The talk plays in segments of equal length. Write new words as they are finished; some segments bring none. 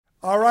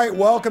All right,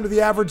 welcome to the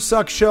Average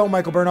Suck Show.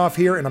 Michael Burnoff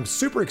here, and I'm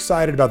super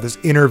excited about this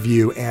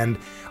interview. And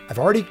I've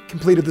already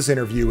completed this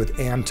interview with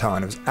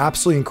Anton. It was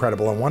absolutely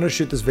incredible. I wanted to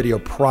shoot this video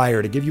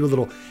prior to give you a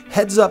little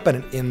heads up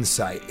and an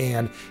insight.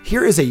 And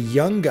here is a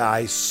young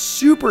guy,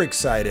 super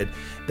excited,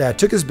 that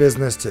took his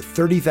business to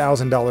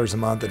 $30,000 a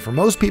month. And for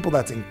most people,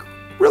 that's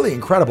really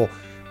incredible.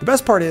 The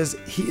best part is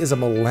he is a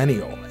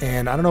millennial.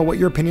 And I don't know what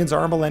your opinions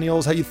are on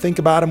millennials, how you think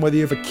about them, whether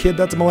you have a kid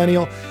that's a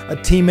millennial, a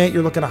teammate,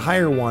 you're looking to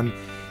hire one.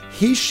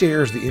 He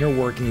shares the inner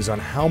workings on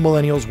how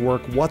millennials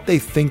work, what they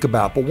think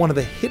about. But one of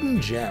the hidden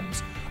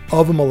gems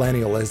of a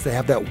millennial is they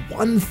have that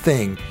one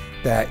thing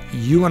that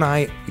you and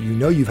I, you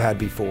know you've had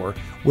before,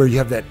 where you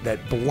have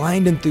that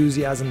blind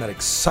enthusiasm, that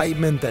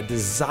excitement, that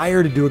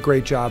desire to do a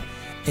great job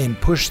and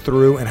push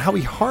through, and how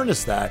he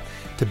harnessed that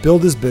to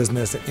build his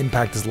business and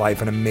impact his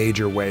life in a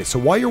major way. So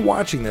while you're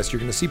watching this, you're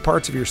going to see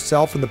parts of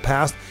yourself in the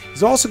past.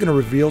 He's also going to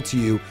reveal to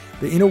you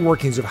the inner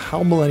workings of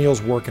how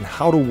millennials work and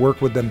how to work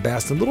with them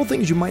best, and little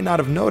things you might not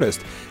have noticed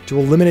to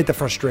eliminate the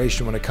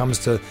frustration when it comes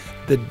to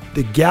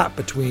the gap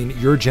between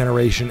your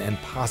generation and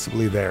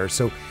possibly theirs.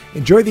 So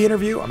enjoy the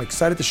interview. I'm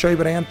excited to show you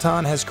what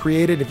Anton has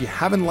created. If you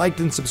haven't liked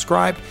and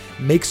subscribed,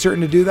 make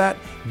certain to do that.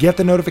 Get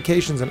the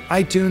notifications on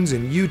iTunes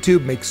and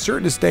YouTube. Make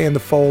certain to stay in the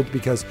fold,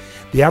 because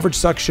the Average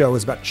Suck Show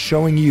is about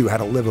showing you how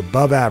to live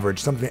above average,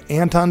 something that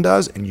Anton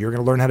does, and you're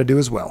going to learn how to do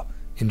as well.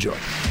 Enjoy.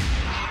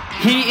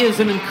 He is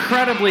an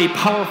incredibly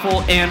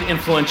powerful and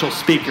influential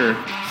speaker.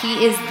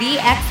 He is the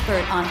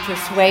expert on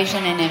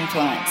persuasion and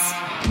influence.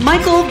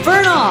 Michael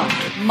Burnoff.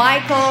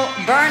 Michael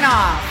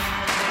Burnoff.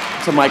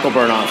 So Michael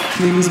Burnoff.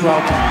 Please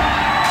welcome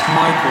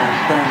Michael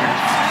Burnoff.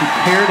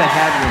 Prepare to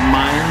have your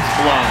minds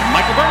blown.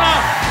 Michael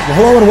Burnoff! Well,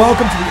 hello and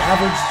welcome to the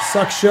Average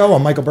Suck Show.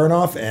 I'm Michael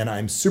Burnoff, and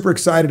I'm super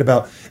excited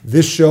about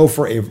this show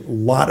for a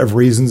lot of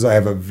reasons. I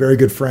have a very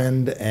good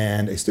friend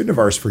and a student of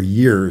ours for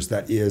years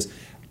that is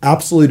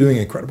absolutely doing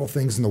incredible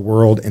things in the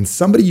world, and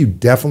somebody you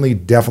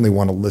definitely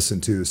want to listen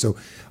to. So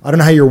I don't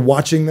know how you're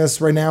watching this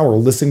right now or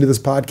listening to this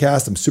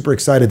podcast. I'm super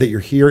excited that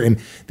you're here, and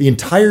the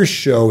entire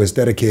show is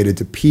dedicated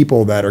to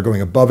people that are going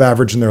above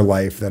average in their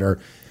life, that are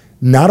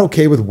not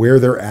okay with where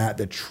they're at,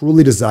 that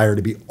truly desire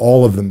to be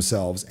all of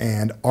themselves.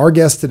 And our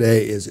guest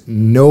today is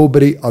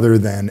nobody other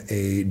than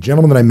a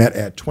gentleman that I met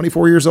at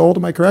 24 years old.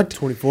 Am I correct?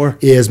 24.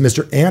 Is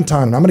Mr.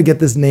 Anton, and I'm going to get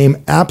this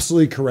name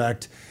absolutely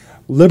correct.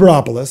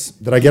 Liberopoulos.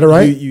 Did I get it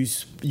right? You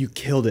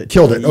killed it.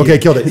 Killed it. Okay,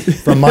 killed it.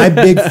 From my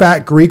big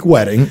fat Greek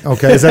wedding.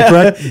 Okay, is that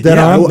correct?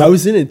 I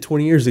was in it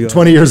 20 years ago.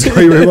 20 years ago.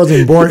 He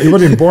wasn't even born. He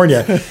wasn't even born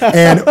yet.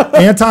 And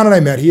Anton and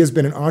I met. He has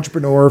been an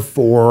entrepreneur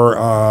for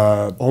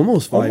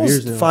almost 5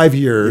 years now. 5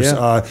 years.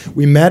 Yeah.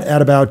 We met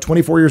at about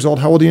 24 years old.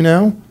 How old are you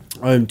now?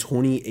 I'm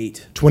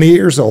 28. 28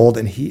 years old,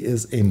 and he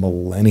is a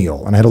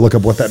millennial. And I had to look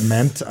up what that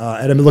meant.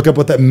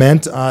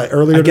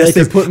 Earlier I today. guess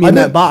they put me in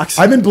that box.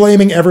 I've been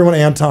blaming everyone,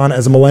 Anton,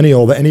 as a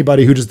millennial. That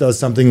anybody who just does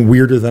something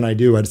weirder than I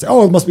do, I'd say,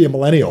 oh, it must be a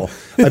millennial.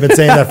 I've been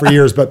saying that for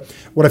years. But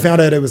what I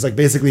found out, it was like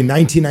basically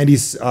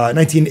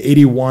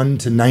 1981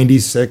 to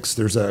 96.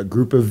 There's a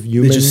group of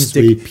humans. They just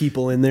stick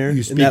people in there,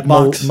 you speak in that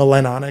box.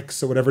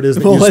 Millenonics, or whatever it is.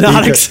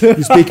 Millenonics.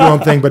 You speak your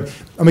own thing. But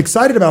I'm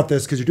excited about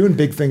this because you're doing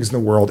big things in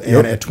the world.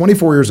 And at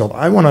 24 years old,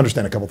 I want to understand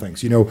a couple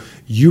things. You know,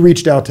 you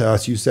reached out to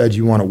us. You said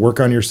you want to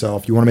work on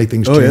yourself. You want to make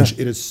things change.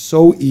 Yeah. It is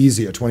so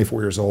easy at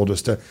 24 years old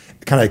just to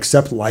kind of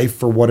accept life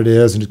for what it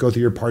is and just go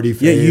through your party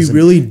phase. Yeah, you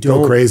really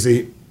don't go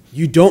crazy.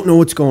 You don't know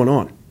what's going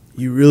on.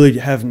 You really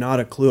have not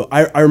a clue.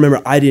 I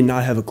remember I did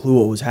not have a clue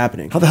what was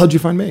happening. How the hell did you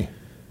find me?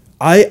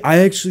 I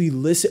actually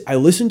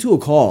listened to a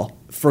call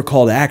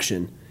to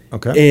action.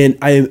 Okay. And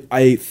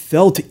I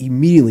felt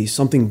immediately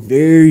something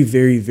very,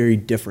 very, very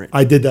different.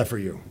 I did that for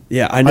you.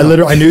 Yeah, I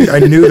know. I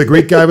knew the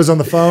Greek guy was on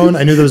the phone.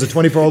 I knew there was a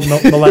 24-year-old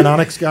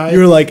Millennials guy. You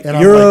were like, and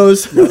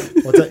Euros.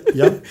 Like, what's that?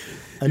 Yep.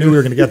 I knew we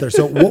were going to get there.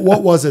 So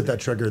what was it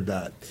that triggered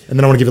that? And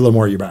then I want to give you a little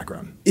more of your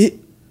background.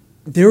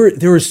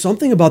 There was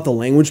something about the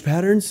language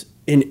patterns,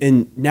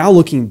 and now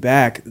looking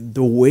back,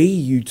 the way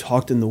you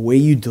talked and the way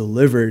you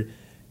delivered,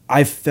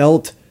 I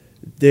felt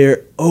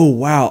there, oh,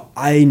 wow,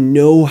 I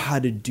know how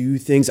to do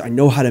things. I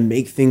know how to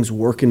make things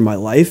work in my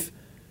life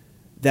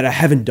that I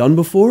haven't done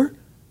before,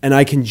 and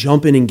I can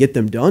jump in and get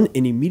them done.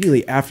 And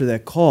immediately after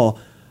that call,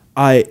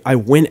 I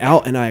went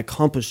out and I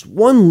accomplished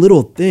one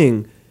little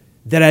thing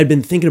that I'd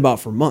been thinking about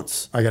for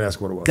months. I got to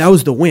ask what it was. That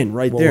was the win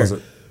right there. What was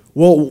it?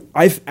 Well,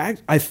 I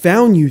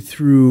found you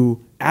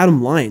through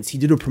Adam Lyons. He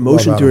did a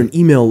promotion through an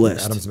email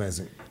list. Adam's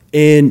amazing.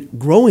 And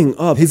growing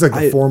up, he's like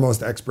the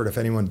foremost expert. If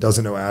anyone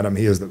doesn't know Adam,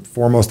 he is the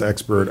foremost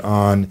expert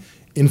on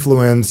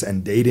influence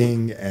and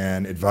dating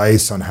and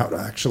advice on how to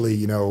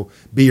actually,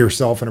 be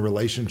yourself in a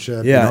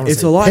relationship. Yeah,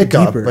 it's a lot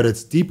deeper. But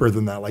it's deeper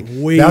than that. Like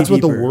way that's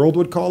deeper. What the world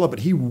would call it, but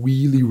he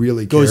really,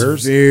 really goes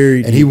cares. Very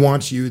and deep. he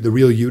wants you, the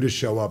real you, to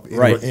show up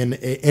in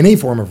any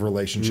form of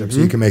relationship so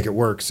you can make it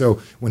work. So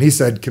when he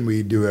said, "Can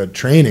we do a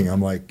training?"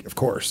 I'm like, "Of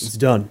course." It's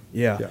done.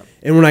 Yeah.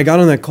 And when I got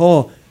on that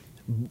call,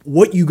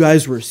 what you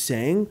guys were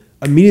saying,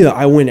 immediately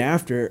I went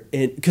after,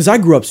 and because I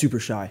grew up super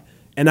shy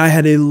and I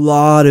had a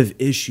lot of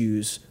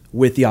issues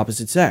with the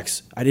opposite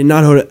sex. I did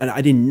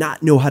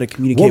not know how to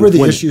communicate. What were with the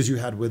women. issues you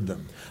had with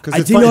them?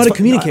 I didn't know how to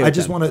communicate. I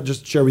just want to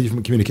just share with you from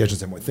a communication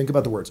standpoint. Think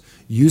about the words.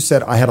 You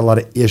said I had a lot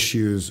of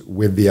issues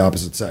with the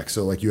opposite sex.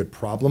 So like you had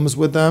problems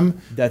with them.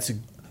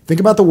 Think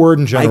about the word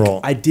in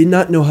general. I did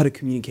not know how to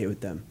communicate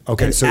with them.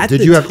 Okay, And so at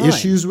did the you have time,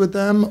 issues with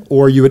them,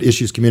 or you had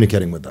issues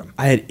communicating with them?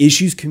 I had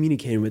issues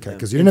communicating with them.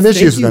 Because you didn't have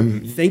issues with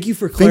them. Thank you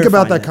for clarifying Think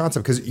about that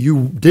concept, because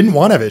you didn't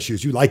want to have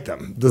issues. You liked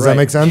them. Does that Right.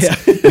 make sense?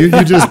 Yeah. you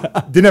just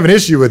didn't have an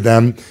issue with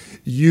them.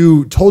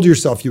 You told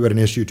yourself you had an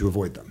issue to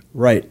avoid them.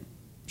 Right.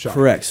 Shocking.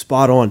 Correct.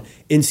 Spot on.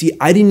 And see,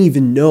 I didn't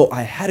even know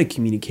I had a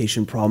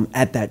communication problem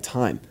at that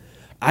time.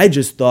 I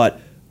just thought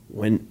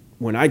when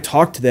I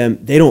talk to them,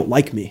 they don't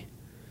like me.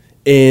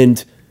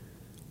 And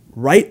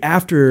right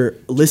after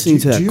listening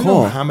to that do you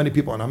call, know how many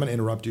people, and I'm going to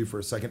interrupt you for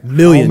a second,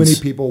 Millions. how many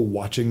people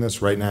watching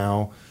this right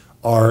now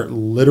are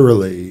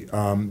literally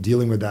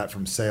dealing with that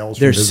from sales,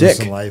 from They're business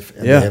sick. and life,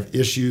 and Yeah. they have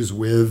issues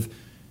with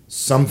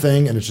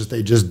something, and it's just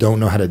they just don't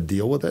know how to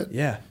deal with it?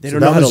 Yeah. They So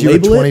don't know how to that was you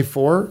label at it.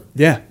 24?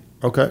 yeah.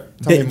 Okay.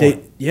 Tell me more.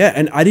 Yeah,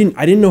 and I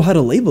didn't know how to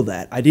label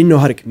that. I didn't know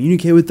how to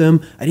communicate with them.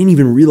 I didn't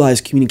even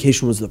realize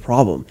communication was the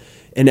problem.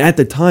 And at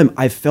the time,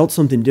 I felt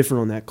something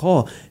different on that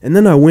call. And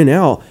then I went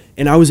out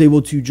and I was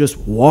able to just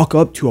walk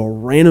up to a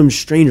random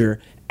stranger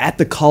at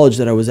the college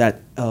that I was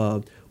at.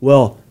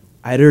 Well,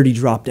 I had already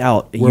dropped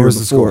out a Where year was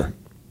the before. school?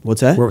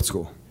 What's that? Where at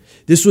school?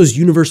 This was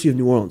University of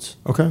New Orleans.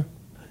 Okay.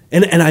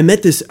 And I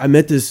met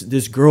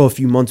this girl a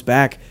few months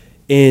back,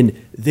 and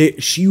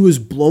she was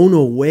blown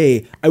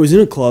away. I was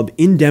in a club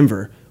in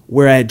Denver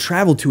where I had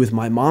traveled to with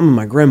my mom and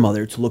my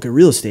grandmother to look at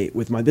real estate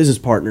with my business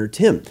partner,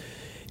 Tim.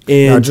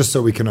 And Now, just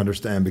so we can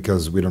understand,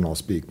 because we don't all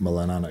speak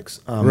millennials.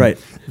 Right.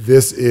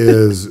 This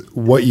is,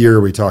 what year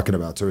are we talking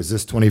about? So is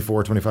this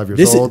 24, 25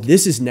 years old?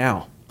 this is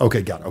now.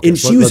 Okay, got it. Okay, And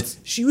so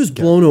she was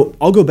blown.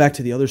 I'll go back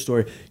to the other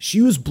story.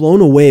 She was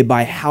blown away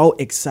by how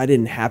excited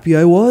and happy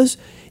I was,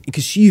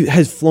 because she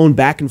has flown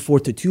back and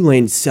forth to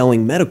Tulane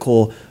selling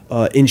medical,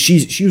 and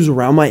she was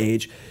around my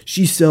age.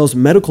 She sells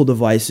medical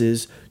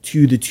devices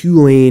to the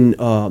Tulane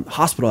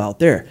hospital out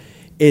there,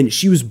 and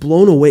she was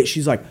blown away.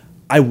 She's like,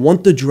 "I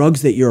want the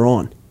drugs that you're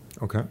on."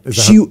 Okay.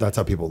 That's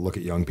how people look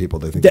at young people.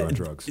 They think they're on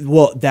drugs.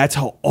 Well, that's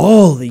how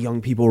all the young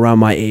people around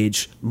my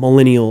age,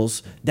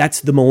 millennials,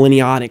 that's the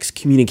millennials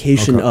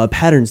communication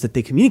patterns that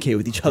they communicate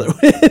with each other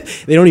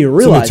with. They don't even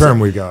realize It's a new term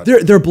it. we got.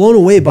 They're blown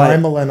away by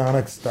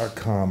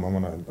Millennials.com. I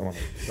want to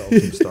sell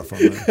some stuff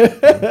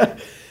on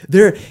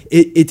there.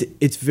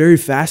 It's very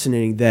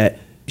fascinating that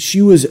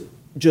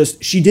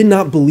she did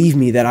not believe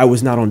me that I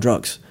was not on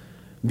drugs,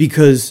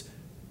 because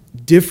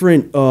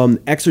different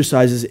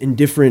exercises and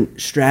different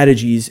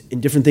strategies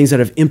and different things that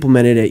I've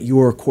implemented at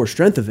your core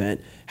strength event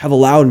have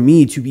allowed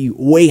me to be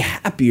way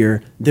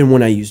happier than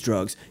when I used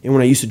drugs and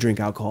when I used to drink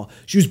alcohol.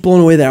 She was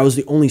blown away that I was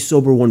the only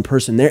sober one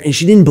person there, and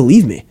she didn't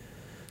believe me.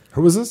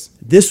 Who was this?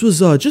 This was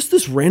just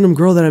this random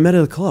girl that I met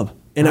at a club,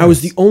 and I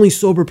was the only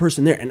sober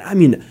person there. And I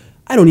mean,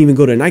 I don't even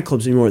go to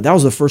nightclubs anymore. That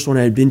was the first one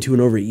I had been to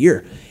in over a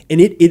year. And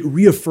it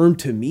reaffirmed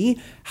to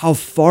me how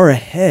far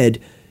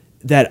ahead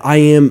that I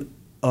am,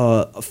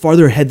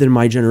 farther ahead than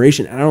my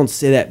generation. And I don't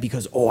say that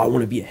because, I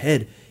want to be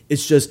ahead.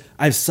 It's just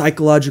I've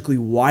psychologically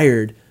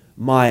wired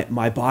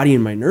my body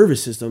and my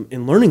nervous system,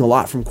 and learning a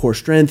lot from core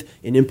strength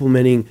and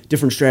implementing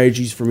different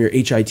strategies from your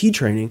HIT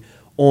training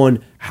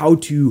on how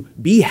to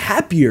be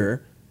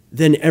happier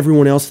than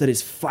everyone else that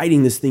is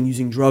fighting this thing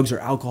using drugs or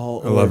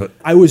alcohol. I love it.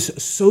 I was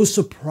so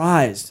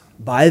surprised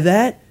by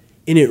that,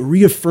 and it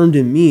reaffirmed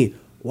in me,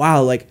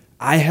 wow, like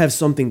I have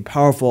something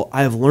powerful.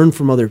 I have learned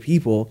from other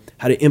people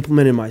how to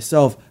implement in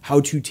myself, how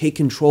to take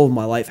control of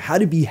my life, how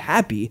to be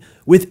happy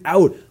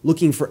without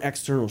looking for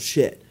external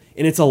shit.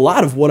 And it's a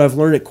lot of what I've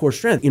learned at Core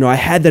Strength. I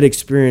had that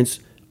experience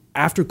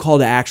after Call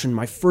to Action,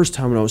 my first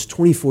time when I was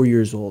 24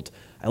 years old.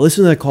 I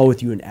listened to that call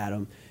with you and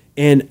Adam.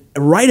 And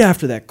right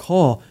after that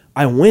call,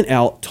 I went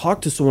out,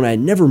 talked to someone I had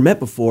never met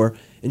before,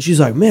 and she's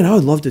like, "Man, I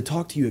would love to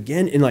talk to you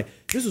again." And like,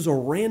 this was a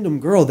random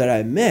girl that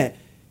I met,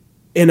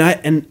 and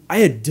I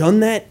had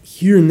done that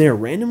here and there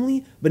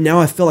randomly, but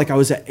now I felt like I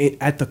was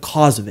at the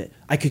cause of it.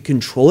 I could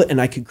control it and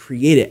I could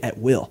create it at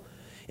will.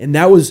 And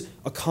that was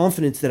a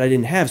confidence that I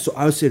didn't have. So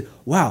I said,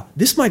 wow,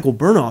 this Michael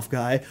Burnoff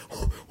guy,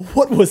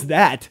 what was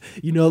that?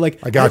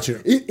 I got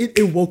you.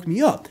 It woke me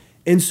up.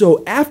 And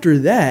so after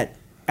that,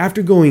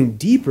 after going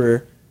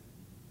deeper,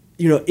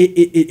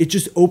 it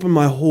just opened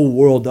my whole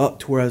world up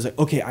to where I was like,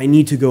 okay, I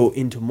need to go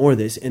into more of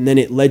this. And then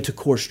it led to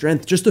Core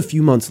Strength just a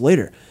few months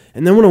later.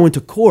 And then when I went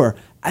to Core,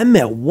 I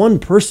met one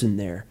person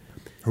there.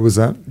 Who was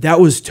that? That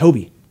was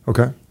Toby.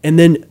 Okay. And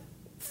then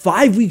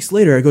 5 weeks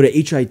later, I go to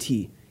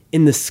HIT.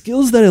 And the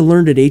skills that I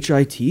learned at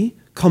HIT,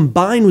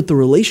 combined with the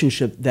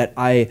relationship that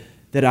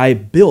I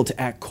built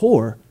at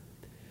Core,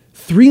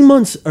 3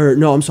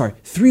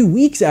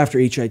 weeks after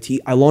HIT,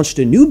 I launched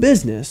a new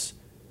business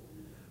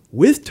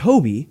with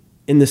Toby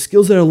and the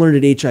skills that I learned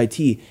at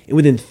HIT. And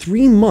within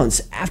 3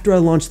 months after I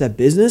launched that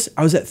business,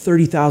 I was at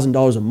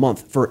 $30,000 a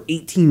month for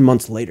 18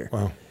 months later.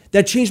 Wow.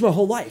 That changed my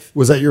whole life.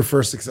 Was that your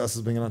first success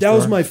as being an entrepreneur? That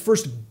was my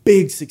first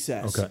big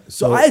success. Okay.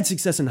 So I had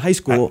success in high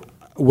school.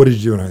 What did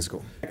you do in high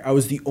school? I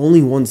was the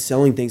only one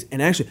selling things.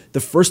 And actually, the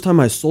first time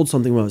I sold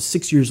something when I was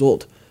 6 years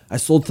old, I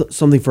sold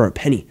something for a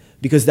penny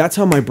because that's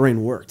how my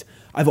brain worked.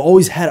 I've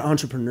always had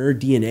entrepreneur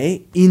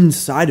DNA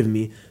inside of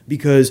me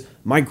because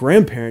my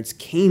grandparents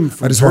came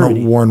from I just Germany.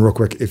 want to warn real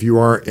quick, if you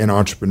are an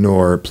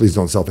entrepreneur, please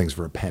don't sell things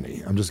for a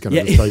penny. I'm just going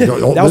to Yeah. tell you.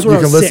 That was when I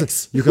was listen,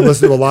 6. You can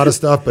listen to a lot of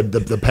stuff, but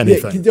the penny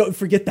thing. Don't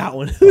forget that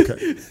one.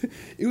 Okay.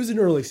 It was an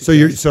early So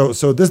you're so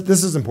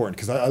this is important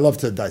because I love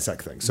to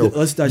dissect things. So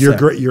Let's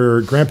dissect.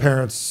 Your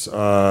grandparents,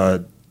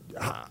 where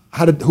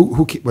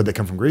they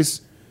come from?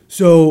 Greece?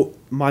 So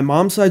my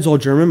mom's side's all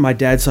German, my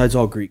dad's side's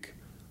all Greek.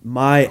 Who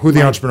are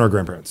the entrepreneur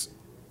grandparents?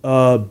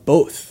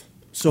 Both.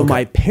 So Okay.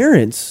 my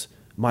parents,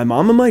 my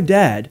mom and my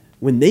dad,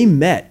 when they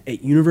met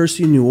at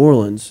University of New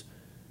Orleans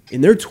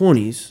in their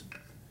 20s,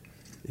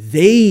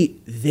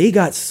 they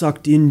got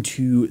sucked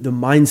into the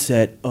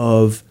mindset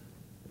of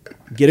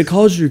get a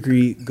college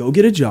degree, go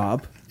get a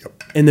job,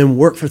 and then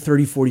work for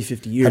 30, 40,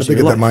 50 years. How did they of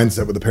get your that life.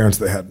 mindset with the parents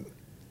they had?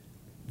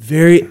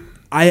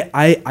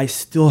 I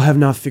still have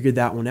not figured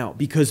that one out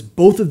because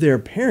both of their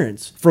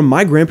parents, from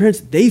my grandparents,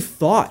 they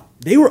thought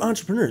they were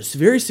entrepreneurs,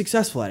 very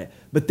successful at it,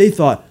 but they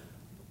thought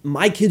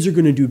my kids are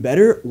going to do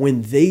better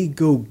when they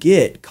go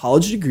get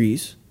college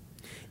degrees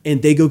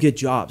and they go get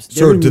jobs. They're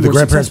So gonna be did the more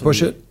grandparents successful push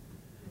than me. it?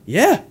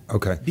 Yeah.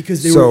 Okay.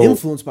 Because they So- were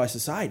influenced by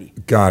society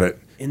Got it.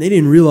 and they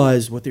didn't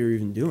realize what they were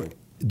even doing.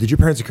 Did your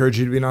parents encourage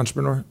you to be an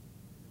entrepreneur?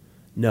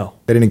 No.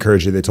 They didn't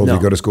encourage you. They told you No.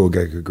 to go to school,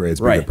 get good grades,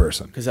 be a good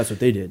person. Because that's what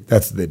they did.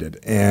 That's what they did.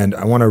 And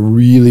I want to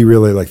really,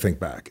 really like think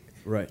back.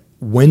 Right.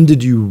 When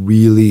did you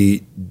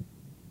really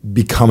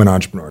become an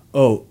entrepreneur?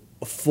 Oh,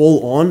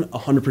 full on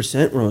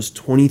 100% when I was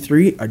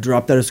 23. I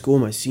dropped out of school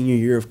my senior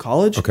year of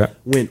college. Okay.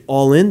 Went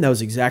all in. That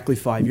was exactly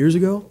 5 years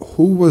ago.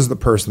 Who was the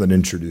person that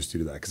introduced you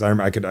to that? Because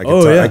I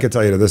could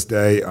tell you to this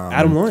day.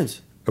 Adam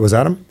Lyons. It was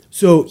Adam?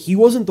 So he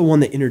wasn't the one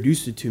that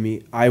introduced it to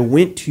me. I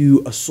went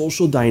to a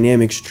social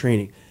dynamics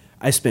training.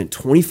 I spent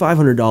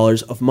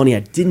 $2,500 of money I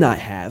did not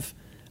have.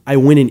 I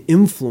went and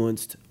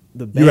influenced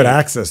the bank. You had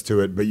access to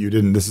it, but you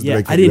didn't. This is Yeah, the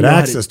big I thing. didn't You know had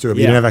how access to- to it, but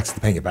yeah. you didn't have access to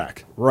paying it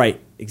back.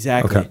 Right,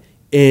 exactly. Okay.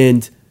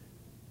 And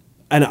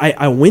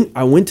I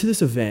went to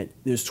this event.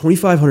 It was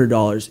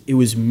 $2,500. It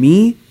was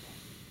me,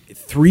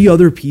 3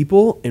 other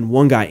people, and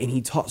one guy, and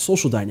he taught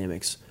social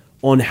dynamics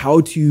on how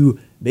to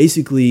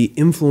basically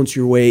influence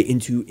your way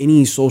into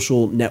any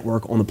social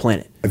network on the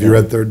planet. Have you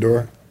read Third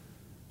Door?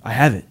 I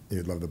haven't.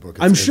 You'd love the book.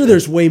 I'm sure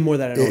there's way more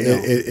that I don't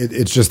know.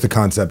 It's just the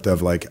concept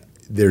of like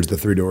there's the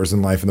 3 doors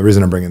in life, and the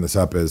reason I'm bringing this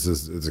up is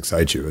it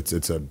excites you. It's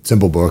a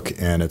simple book,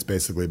 and it's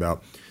basically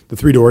about the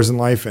 3 doors in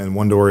life, and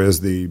one door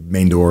is the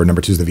main door,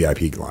 number 2 is the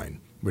VIP line,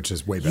 which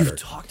is way better. You've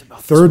talked about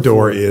this Third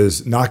door before.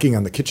 is knocking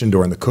on the kitchen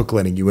door and the cook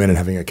letting you in and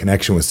having a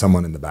connection with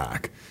someone in the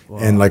back,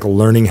 and like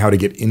learning how to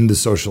get into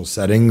social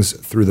settings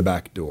through the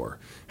back door.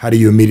 How do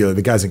you immediately?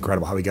 The guy's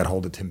incredible. How he got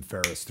hold of Tim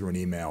Ferriss through an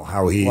email.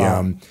 How he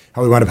wound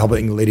up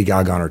helping Lady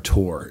Gaga on her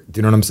tour. Do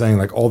you know what I'm saying?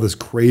 Like all this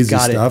crazy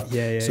Got it. stuff.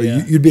 Yeah, so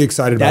yeah. you'd be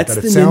excited That's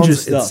about that. the ninja It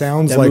stuff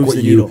sounds that like moves what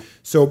the you. needle.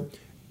 So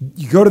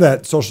you go to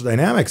that social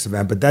dynamics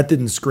event, but that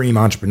didn't scream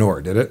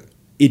entrepreneur, did it?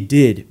 It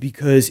did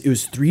because it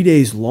was 3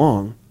 days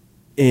long,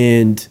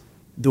 and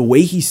the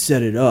way he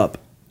set it up,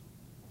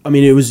 I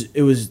mean, it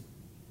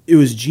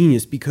was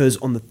genius because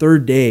on the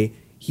third day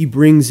he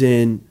brings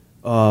in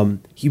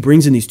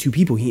these 2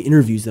 people. He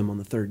interviews them on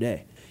the third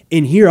day,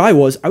 and here I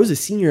was a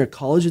senior at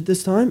college at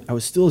this time. I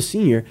was still a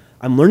senior.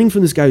 I'm learning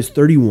from this guy who's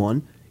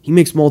 31. He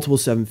makes multiple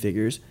 7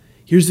 figures.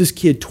 Here's this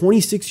kid,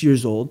 26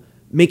 years old,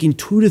 making $2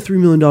 to $3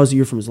 million a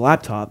year from his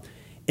laptop.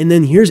 And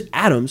then here's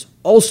Adams,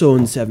 also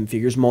in 7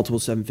 figures, multiple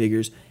 7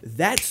 figures.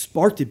 That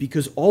sparked it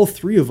because all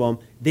 3 of them,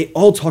 they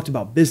all talked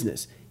about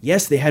business.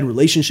 Yes, they had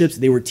relationships.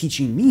 They were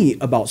teaching me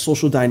about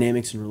social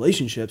dynamics and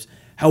relationships.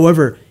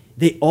 However,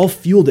 they all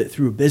fueled it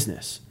through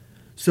business.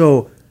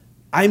 So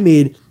I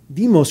made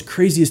the most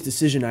craziest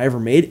decision I ever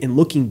made. And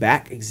looking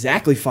back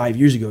exactly 5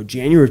 years ago,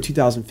 January of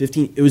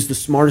 2015, it was the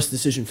smartest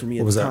decision for me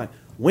at the time.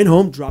 Went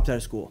home, dropped out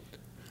of school.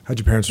 How'd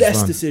your parents Best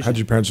respond? decision. How'd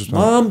your parents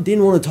respond? Mom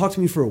didn't want to talk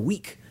to me for a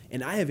week.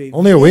 And I have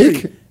Only a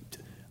week?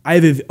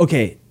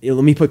 Okay,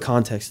 let me put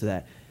context to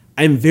that.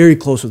 I'm very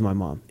close with my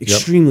mom,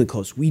 extremely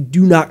close. We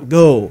do not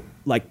go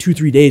like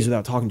 2-3 days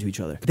without talking to each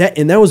other. That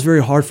was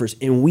very hard for us.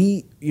 And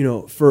we,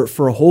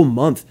 for a whole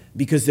month,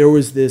 because there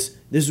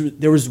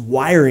was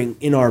wiring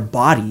in our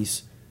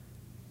bodies,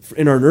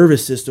 in our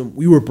nervous system,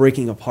 we were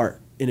breaking apart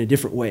in a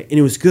different way. And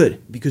it was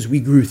good because we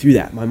grew through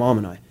that, my mom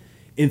and I.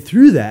 And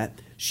through that,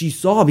 she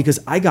saw because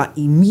I got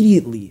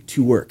immediately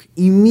to work,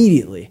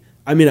 immediately.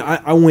 I mean,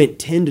 I went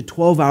 10 to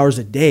 12 hours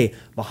a day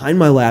behind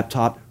my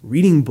laptop,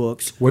 reading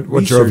books. What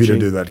drove you to researching.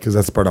 do that? Because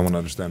that's the part I want to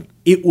understand.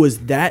 It was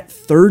that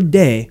third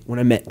day when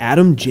I met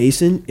Adam,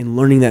 Jason, and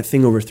learning that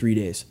thing over 3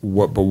 days.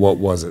 What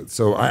was it?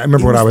 So I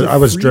remember It what was I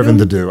was the driven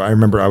to freedom. do. I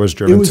remember I was It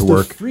driven was to the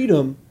work.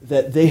 freedom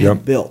that they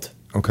had built.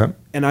 Okay.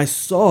 And I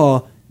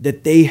saw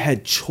that they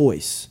had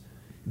choice.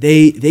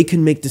 They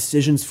can make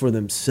decisions for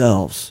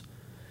themselves.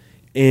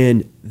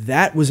 And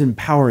that was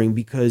empowering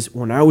because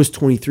when I was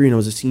 23 and I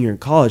was a senior in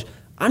college,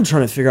 I'm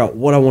trying to figure out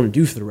what I want to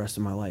do for the rest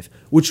of my life,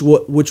 which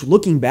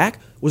looking back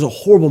was a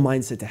horrible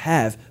mindset to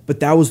have, but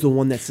that was the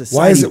one that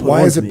society put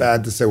Why is it me.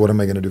 bad to say, what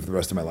am I going to do for the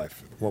rest of my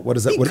life? What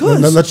is that?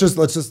 Because- Let's just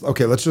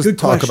Good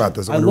talk question. about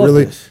this. I I'm love going to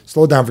really this.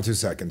 slow it down for 2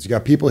 seconds. You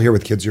got people here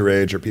with kids your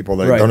age or people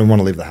that Right. don't even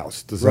want to leave the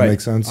house. Does that Right. make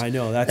sense? I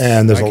know,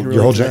 and there's I a, can your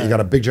relate whole to you that. got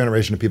a big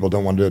generation of people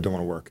don't want to do it, don't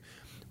want to work.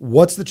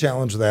 What's the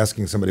challenge with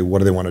asking somebody what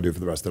do they want to do for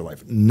the rest of their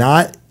life?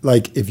 Not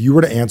like if you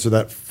were to answer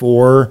that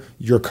for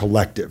your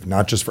collective,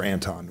 not just for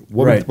Anton.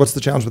 Right. What's the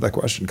challenge with that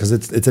question? Because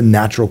it's a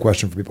natural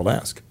question for people to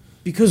ask.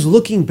 Because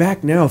looking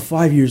back now,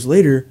 5 years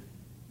later,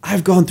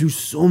 I've gone through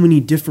so many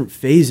different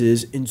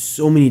phases and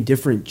so many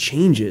different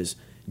changes,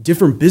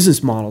 different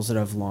business models that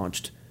I've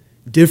launched,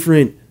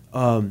 different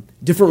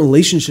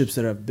relationships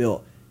that I've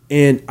built.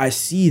 And I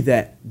see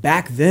that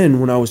back then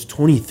when I was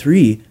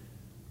 23,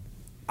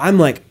 I'm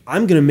like,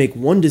 I'm going to make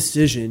one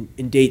decision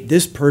and date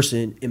this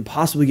person and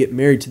possibly get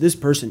married to this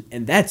person.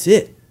 And that's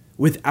it,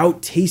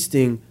 without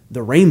tasting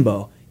the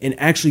rainbow and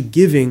actually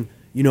giving,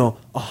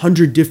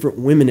 100 different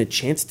women a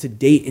chance to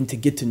date and to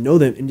get to know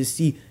them and to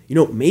see,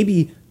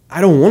 maybe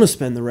I don't want to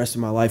spend the rest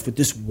of my life with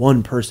this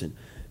one person.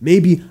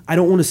 Maybe I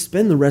don't want to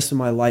spend the rest of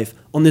my life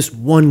on this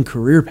one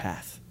career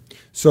path.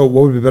 So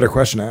what would be a better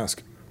question to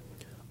ask?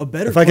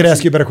 If I could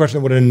ask you a better question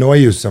that would annoy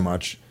you so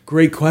much.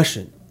 Great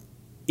question.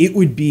 It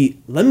would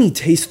be, let me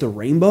taste the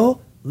rainbow.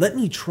 Let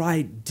me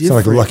try different. It's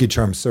like a Lucky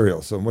Charms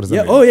cereal. So what does that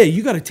Yeah. mean? Oh yeah.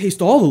 You got to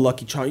taste all the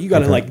Lucky Charms. You got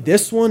to Okay. like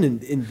this one and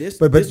this.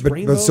 But this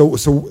rainbow.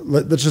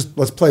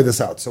 let's play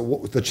this out. So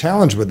what the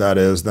challenge with that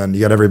is then you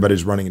got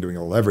everybody's running and doing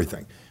a little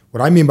everything.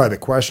 What I mean by the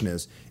question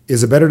is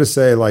it better to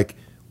say like,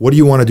 what do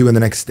you want to do in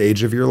the next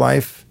stage of your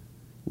life?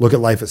 Look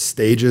at life as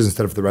stages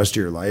instead of the rest of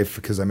your life.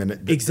 Because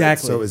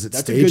Exactly. So is it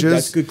That's stages?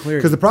 that's good clarity.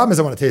 Because the problem is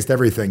I want to taste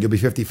everything. You'll be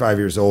 55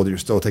 years old. You're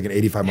still taking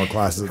 85 more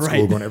classes at school,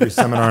 Right. going to every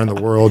seminar in the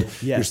world.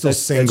 Yes, You're still that's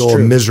single,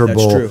 true.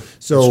 miserable. That's true.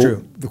 So That's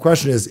true. the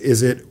question is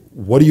it,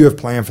 what do you have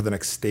planned for the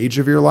next stage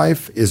of your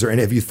life?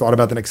 Have you thought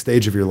about the next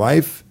stage of your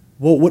life?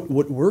 Well,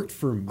 what worked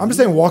for me? I'm just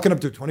saying, walking up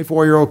to a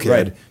 24-year-old kid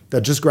Right.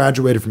 that just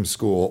graduated from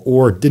school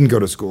or didn't go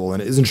to school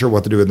and isn't sure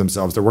what to do with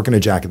themselves. They're working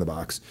a Jack in the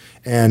Box.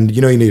 And you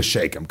need to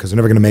shake them because they're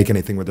never going to make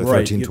anything with their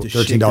Right. $13, You have to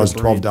shake $13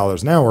 their brain.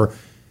 $12 an hour.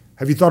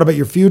 Have you thought about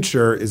your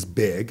future is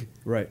big?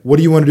 Right. What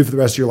do you want to do for the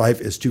rest of your life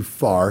is too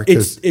far.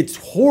 It's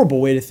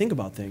horrible way to think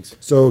about things.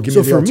 So give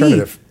me the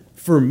alternative.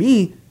 For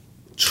me,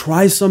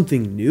 try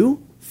something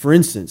new. For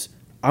instance,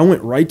 I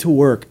went right to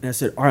work and I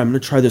said, all right, I'm going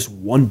to try this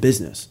one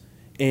business.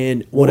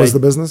 And What was the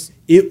business?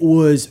 It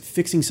was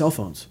fixing cell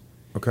phones.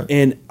 Okay.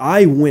 And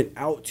I went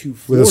out to With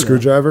Florida. a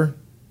screwdriver?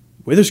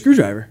 With a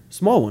screwdriver.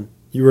 Small one.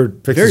 You were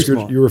Very fixing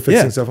small. You were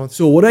fixing Yeah. cell phones?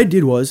 So what I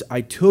did was I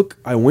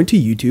went to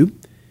YouTube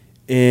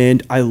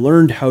and I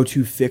learned how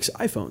to fix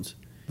iPhones.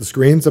 The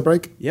screens that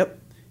break? Yep.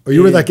 Oh,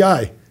 you were And that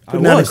guy. I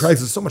Putting that in was. Christ,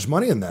 there's so much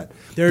money in that.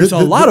 There's a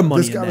lot of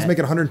money This guy in was that.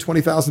 making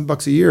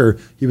 $120,000 a year.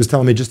 He was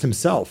telling me just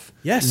himself.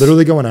 Yes.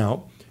 Literally going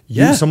out.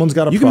 Yeah. Someone's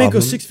got a You problem. can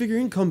make a six-figure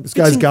income. This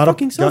guy's got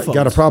fucking cell got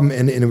a phones. problem,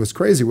 and it was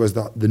crazy. Was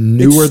the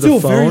newer still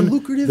the very phone,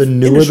 lucrative the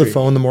newer industry. the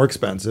phone, the more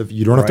expensive.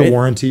 You don't have to Right.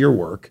 warranty your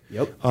work.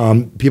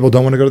 Yep. People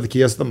don't want to go to the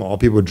kiosk at the mall.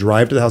 People would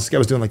drive to the house. This guy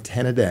was doing like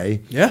 10 a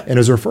day. Yeah. And it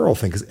was a referral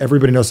thing because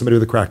everybody knows somebody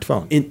with a cracked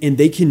phone. And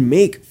they can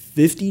make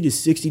 $50 to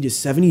 $60 to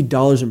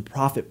 $70 in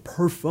profit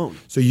per phone.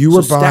 So you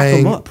were stack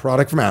 'em buying up.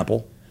 product from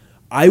Apple.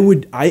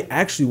 I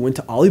actually went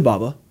to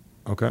Alibaba.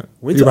 Okay.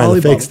 Went You're to buying the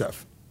Alibaba. fake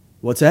stuff.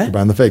 What's You're that?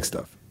 buying the fake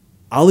stuff.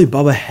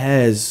 Alibaba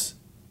has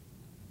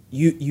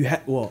you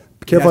have well.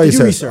 Careful how you you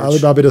have to say do it. research.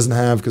 Alibaba doesn't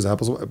have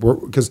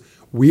because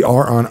we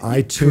are on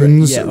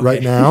iTunes Yeah, okay.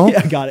 right now.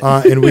 Yeah,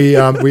 got it. And we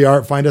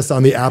are find us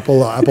on the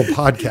Apple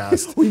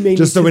podcast. We may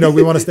just need so we to- know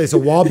we want to stay. So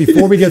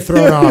before we get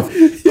thrown off,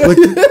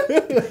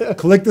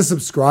 click the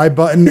subscribe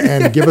button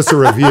and give us a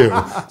review.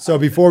 So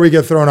before we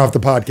get thrown off the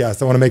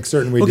podcast, I want to make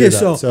certain we Okay, do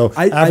that. so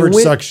I Average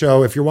went- Suck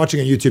Show. If you're watching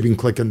on YouTube, you can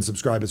click and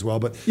subscribe as well.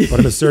 But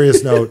on a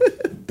serious note,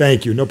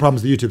 thank you. No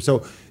problems with YouTube.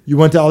 So you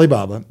went to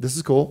Alibaba. This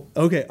is cool.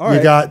 Okay, all You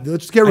right. got.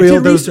 Let's just get I real.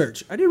 did There's-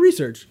 research. I did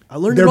research. I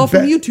learned it all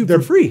from YouTube they're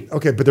for free.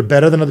 Okay, but they're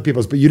better than other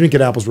people's. But you didn't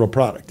get Apple's real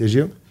product, did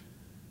you?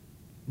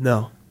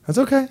 No, That's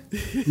okay.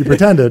 You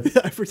pretended.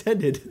 I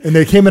pretended. And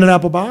they came in an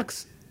Apple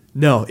box?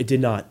 No, it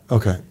did not.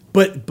 Okay.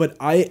 But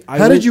I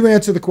How did you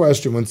answer the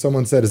question when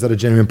someone said, is that a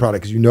genuine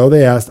product? Because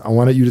they asked, I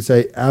wanted you to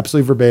say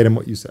absolutely verbatim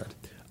what you said.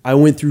 I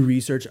went through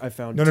research. I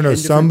found No. 10 different-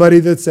 Somebody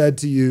that said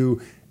to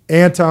you,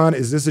 Anton,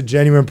 is this a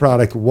genuine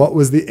product? What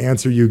was the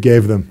answer you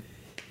gave them?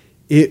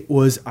 It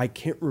was I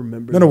can't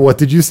remember. No, what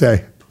did you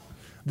say?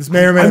 This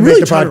may or may I'm not really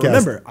make the trying to podcast.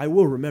 remember. I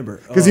will remember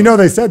Because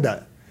they said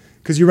that.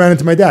 Because you ran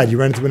into my dad. You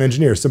ran into an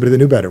engineer, somebody that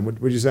knew better.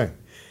 What did you say?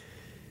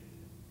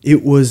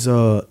 It was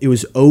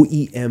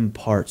OEM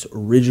parts,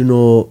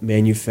 original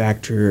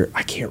manufacturer.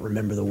 I can't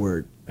remember the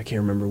word. I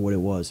can't remember what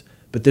it was.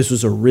 But this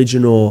was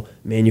original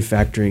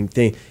manufacturing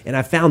thing. And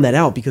I found that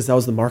out because that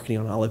was the marketing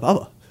on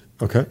Alibaba.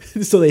 Okay.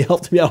 So they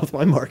helped me out with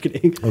my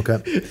marketing.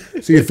 Okay.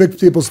 So you fixed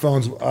people's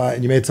phones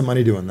and you made some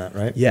money doing that,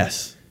 right?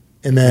 Yes.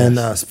 And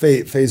then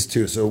phase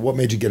 2. So what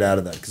made you get out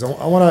of that? Because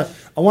I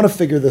want to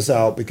figure this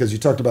out, because you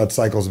talked about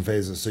cycles and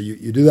phases. So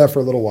you do that for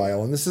a little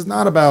while, and this is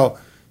not about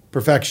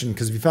perfection,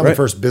 because if you found the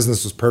first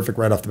business was perfect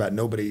right off the bat,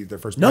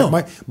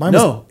 mine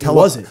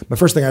wasn't. My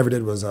first thing I ever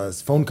did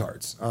was phone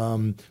cards.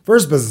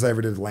 First business I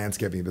ever did was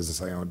landscaping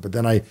business I owned, but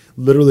then I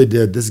literally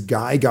did. This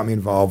guy got me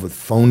involved with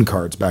phone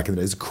cards back in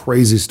the day. It's a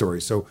crazy story.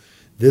 So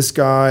this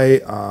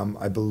guy,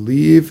 I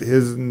believe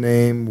his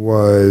name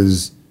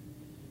was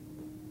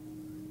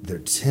either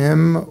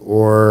Tim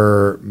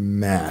or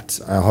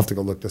Matt. I'll have to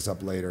go look this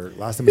up later.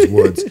 Last name was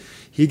Woods.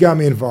 He got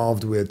me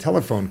involved with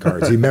telephone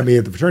cards. He met me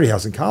at the fraternity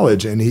house in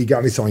college, and he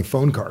got me selling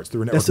phone cards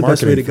through a network marketing.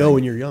 That's the best way to go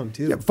when you're young,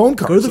 too. Yeah, phone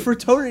cards. Go to the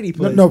fraternity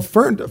place.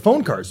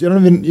 Phone cards. You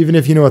don't even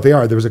if you know what they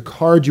are. There was a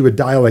card you would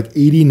dial like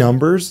 80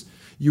 numbers.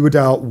 You would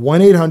dial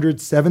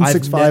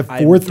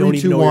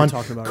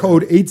 1-800-765-4321,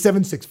 code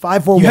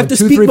 876-541-2335. You have to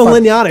speak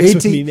millennials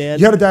with me, man.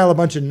 You had to dial a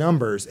bunch of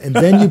numbers, and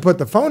then you put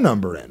the phone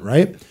number in,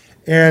 right?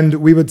 And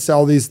we would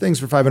sell these things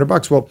for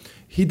 $500. Well,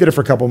 he did it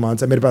for a couple of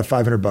months. I made about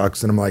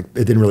 $500, and I'm like,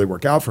 it didn't really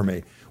work out for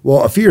me.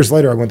 Well, a few years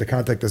later, I went to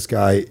contact this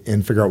guy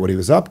and figure out what he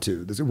was up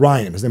to.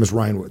 Ryan, his name is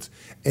Ryan Woods.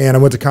 And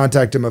I went to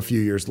contact him a few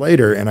years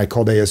later, and I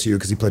called ASU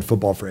because he played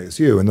football for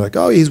ASU. And they're like,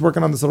 oh, he's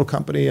working on this little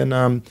company in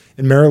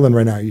Maryland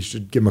right now. You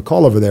should give him a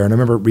call over there. And I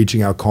remember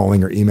reaching out,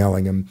 calling or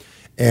emailing him.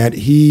 And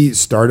he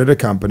started a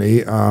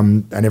company. I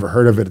never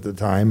heard of it at the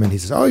time. And he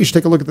says, oh, you should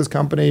take a look at this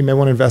company. You may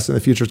want to invest in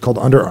the future. It's called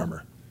Under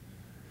Armour.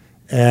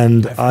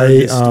 And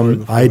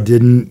I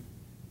didn't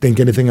think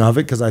anything of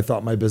it because I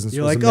thought my business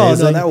was amazing. Oh,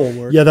 no, that won't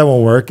work. Yeah, that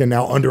won't work. And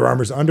now Under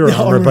Armour's Under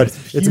Armour. But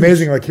it's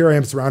amazing. Like, here I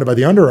am surrounded by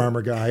the Under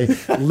Armour guy,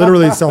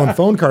 literally selling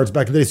phone cards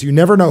back in the day. So you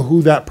never know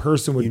who that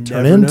person would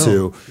turn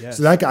into. Yes.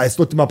 So that guy, I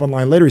looked him up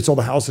online later. He sold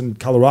a house in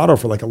Colorado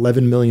for like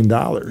 $11 million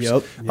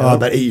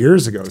about 8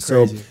 years ago.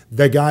 So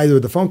the guy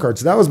with the phone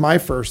cards. So that was my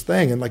first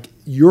thing. And like,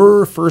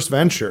 your first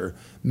venture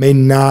may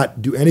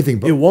not do anything,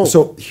 but it won't.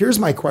 So here's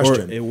my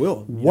question. Or it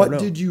will. What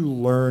did you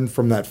learn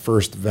from that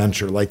first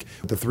venture? Like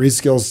the 3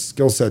 skill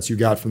sets you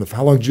got from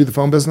how long did you do the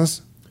phone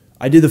business?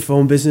 I did the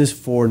phone business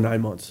for 9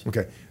 months.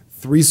 Okay.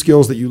 3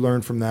 skills that you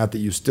learned from that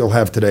you still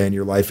have today in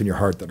your life and your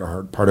heart that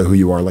are part of who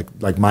you are.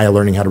 Like Maya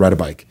learning how to ride a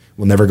bike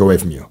will never go away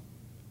from you.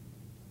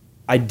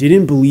 I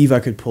didn't believe I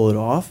could pull it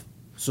off.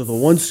 So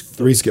the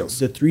 3 skills.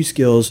 The 3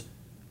 skills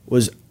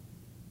was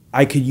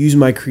I could use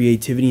my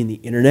creativity in the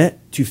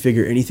internet to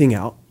figure anything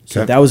out.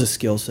 So that was a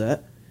skill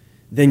set.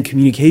 Then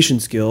communication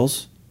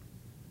skills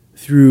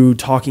through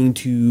talking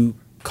to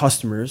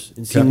customers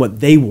and seeing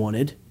what they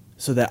wanted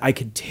so that I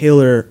could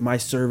tailor my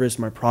service,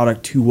 my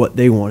product to what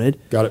they wanted.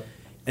 Got it.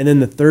 And then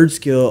the 3rd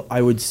skill,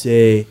 I would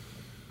say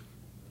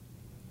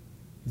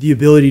the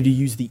ability to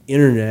use the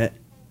internet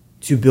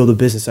to build a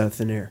business out of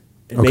thin air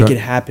and make it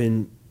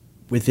happen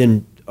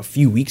within a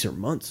few weeks or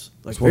months.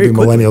 Like, so what do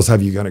millennials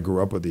have you kind of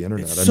grew up with the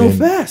internet? It's so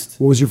fast.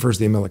 What was your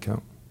first email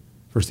account?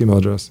 First email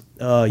address?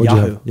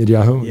 Yahoo. You had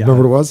Yahoo? Yeah. Remember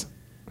what it was?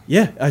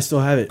 Yeah, I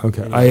still have it.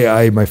 Okay.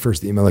 I my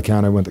first email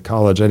account, I went to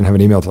college. I didn't have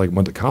an email until I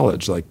went to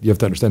college. Like, you have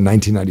to understand,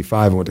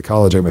 1995, I went to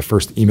college. I got my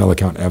first email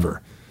account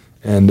ever.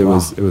 And it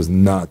was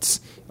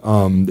nuts.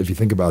 If you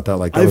think about that,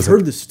 like I've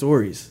heard the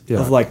stories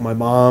of like my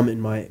mom and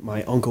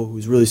my uncle who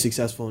was really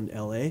successful in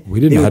LA.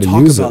 We didn't know how to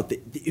use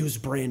it. It was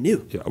brand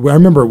new. Yeah. Well, I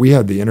remember we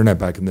had the internet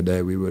back in the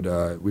day. We would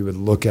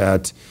look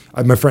at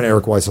my friend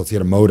Eric Weisseltz. He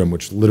had a modem,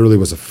 which literally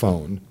was a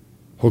phone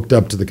hooked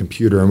up to the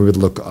computer, and we would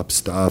look up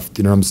stuff.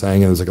 Do you know what I'm saying?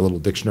 And there was like a little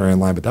dictionary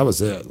online, but that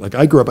was it. Like,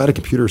 I grew up, I had a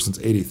computer since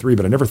 '83,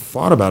 but I never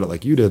thought about it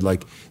like you did.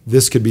 Like,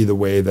 this could be the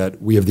way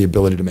that we have the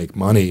ability to make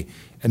money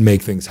and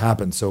make things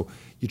happen. So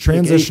you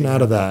transition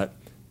out of that.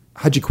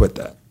 How'd you quit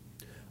that?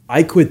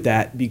 I quit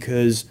that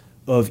because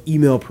of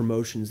email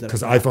promotions.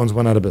 Because iPhones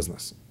went out of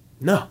business.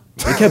 No,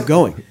 they kept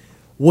going.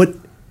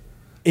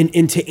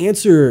 And to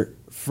answer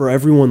for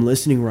everyone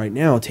listening right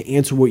now, to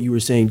answer what you were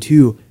saying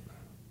too,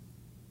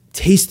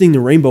 tasting the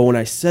rainbow, when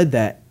I said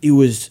that, it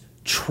was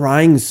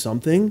trying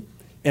something.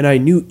 And I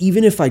knew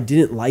even if I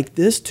didn't like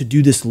this, to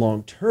do this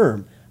long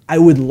term, I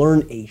would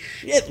learn a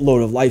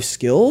shitload of life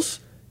skills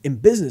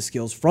and business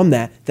skills from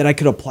that I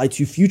could apply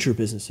to future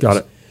businesses. Got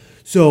it.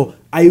 So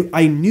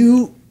I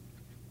knew,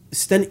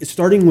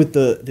 starting with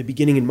the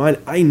beginning in mind,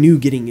 I knew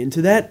getting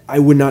into that, I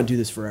would not do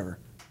this forever.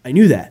 I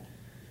knew that,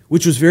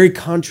 which was very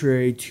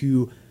contrary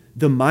to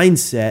the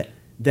mindset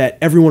that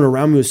everyone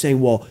around me was saying,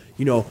 well,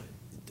 you know,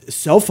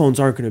 cell phones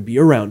aren't going to be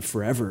around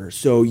forever,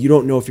 so you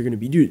don't know if you're going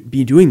to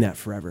be doing that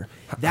forever.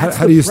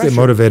 How do you stay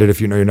motivated if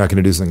you know you're not going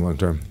to do something long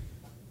term?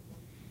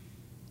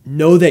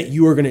 Know that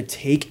you are going to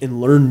take and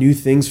learn new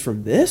things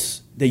from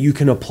this that you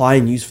can apply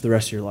and use for the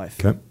rest of your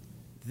life. Okay.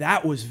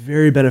 That was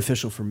very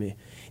beneficial for me.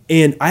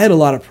 And I had a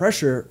lot of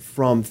pressure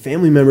from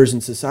family members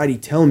in society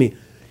telling me,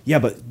 yeah,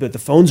 but the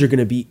phones are going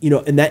to be, you know,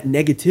 and that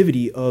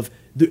negativity of,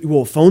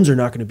 phones are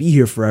not going to be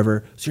here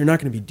forever, so you're not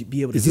going to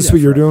be able to do that. Is this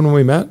what you were doing when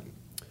we met?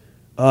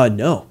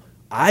 No.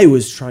 I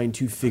was trying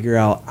to figure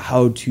out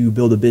how to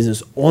build a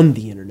business on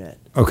the internet.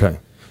 Okay.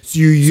 So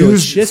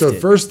the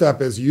first step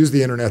is use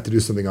the internet to do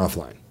something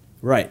offline.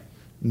 Right.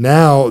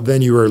 Now,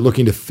 then you were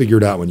looking to figure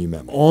it out when you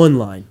met me.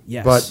 Online,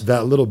 yes. But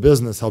that little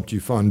business helped you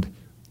fund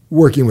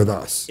working with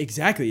us.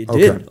 Exactly, it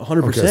did,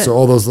 100%. Okay, so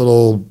all those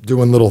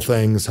doing little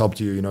things helped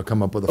you,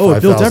 come up with it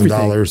built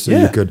 $5,000 so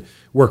you could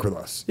work with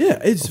us. Yeah,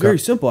 it's very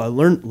simple. I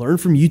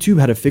learned from YouTube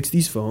how to fix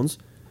these phones.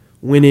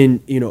 Went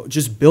in,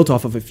 just built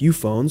off of a few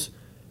phones.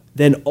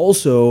 Then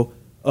also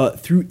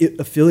through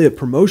affiliate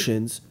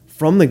promotions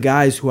from the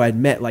guys who I'd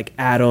met, like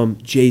Adam,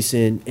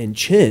 Jason, and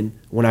Chin,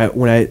 when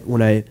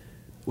I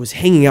was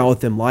hanging out with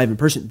them live in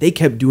person, they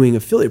kept doing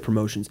affiliate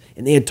promotions,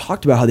 and they had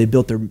talked about how they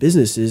built their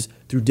businesses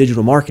through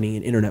digital marketing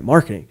and internet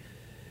marketing.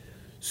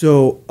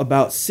 So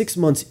about 6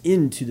 months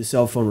into the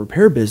cell phone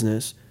repair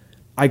business,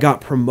 I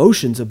got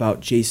promotions about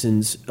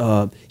Jason's.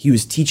 He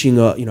was teaching,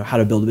 how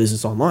to build a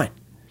business online.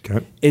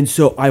 Okay. And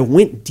so I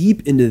went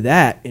deep into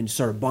that and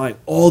started buying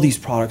all these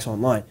products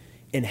online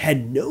and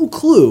had no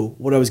clue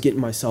what I was getting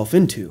myself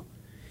into.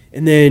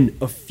 And then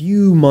a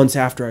few months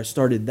after I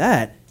started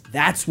that,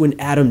 that's when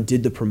Adam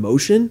did the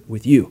promotion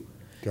with you.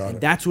 Got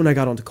it. That's when I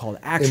got onto call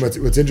to action.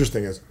 And what's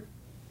interesting is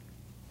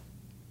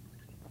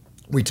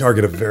we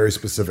target a very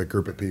specific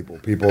group of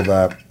people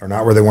that are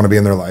not where they want to be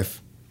in their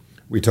life.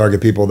 We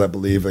target people that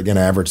believe, again,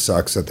 average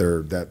sucks,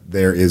 that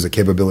there is a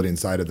capability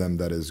inside of them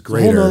that is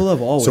greater. It's a whole nother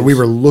level, always. So we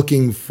were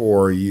looking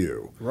for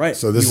you. Right.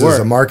 So this is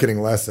a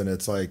marketing lesson.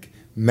 It's like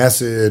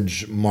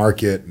message,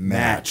 market,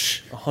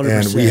 match.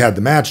 100%. And we had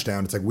the match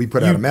down. It's like we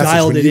put out a message.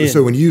 Dialed it in.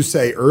 So when you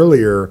say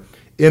earlier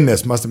in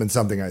this, must have been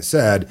something I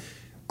said,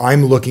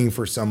 I'm looking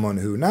for someone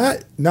who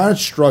not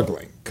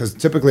struggling, because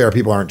typically our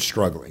people aren't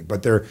struggling,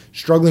 but they're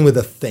struggling with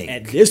a thing.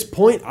 At this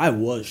point, I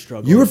was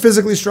struggling. You were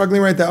physically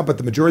struggling right now, but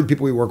the majority of the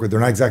people we work with, they're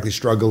not exactly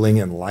struggling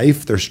in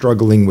life. They're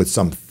struggling with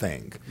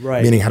something.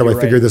 Right. Meaning, how do I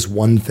figure right. this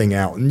one thing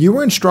out? And you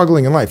weren't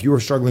struggling in life. You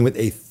were struggling with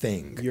a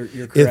thing. You're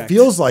correct. It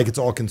feels like it's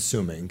all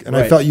consuming. And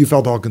Right. you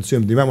felt all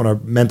consumed. You might want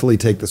to mentally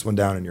take this one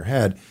down in your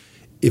head.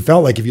 It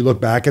felt like if you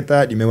look back at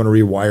that, you may want to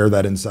rewire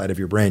that inside of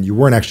your brain. You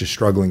weren't actually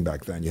struggling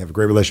back then. You have a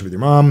great relationship with your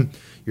mom.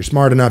 You're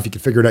smart enough. You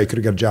could figure it out. You could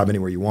have got a job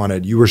anywhere you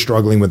wanted. You were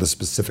struggling with a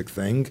specific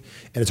thing.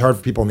 And it's hard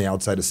for people on the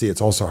outside to see.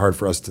 It's also hard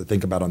for us to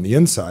think about on the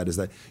inside, is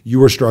that you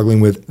were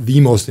struggling with the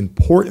most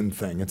important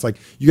thing. It's like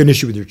you got an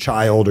issue with your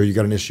child, or you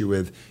got an issue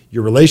with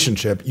your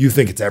relationship. You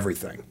think it's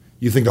everything.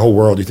 You think the whole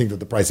world. You think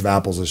that the price of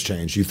apples has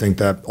changed. You think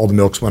that all the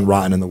milk's went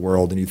rotten in the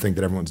world, and you think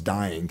that everyone's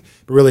dying.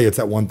 But really, it's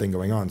that one thing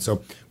going on.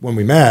 So when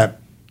we met,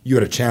 you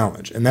had a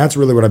challenge. And that's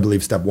really what I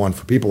believe step one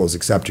for people is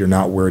accept you're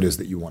not where it is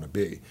that you want to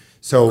be.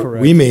 So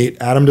Correct. We meet,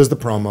 Adam does the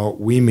promo,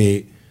 we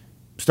meet,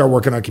 start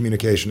working on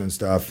communication and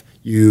stuff.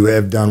 You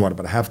have done what,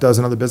 about a half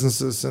dozen other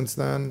businesses since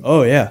then?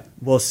 Oh, yeah.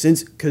 Well,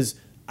 because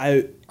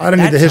I don't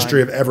need the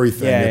history of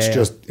everything. Yeah, it's yeah.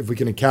 just if we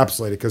can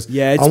encapsulate it, because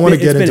Yeah, I want to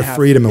get into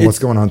freedom and what's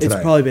going on today.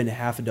 It's probably been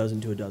half a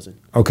dozen to a dozen.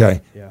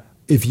 Okay. Yeah.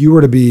 If you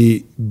were to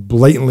be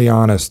blatantly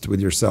honest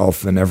with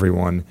yourself and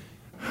everyone,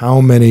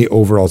 how many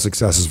overall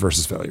successes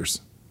versus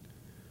failures?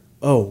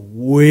 Oh,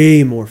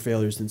 way more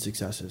failures than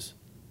successes.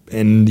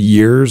 In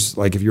years,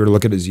 like if you were to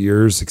look at his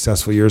years,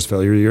 successful years,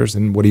 failure years,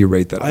 and what do you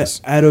rate that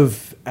as? Out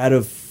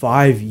of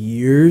 5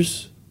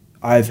 years,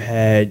 I've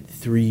had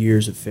 3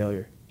 years of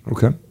failure.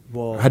 Okay.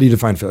 Well, how do you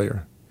define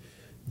failure?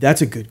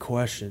 That's a good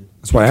question.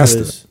 That's why I asked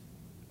it.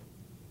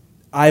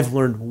 I've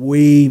learned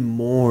way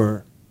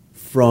more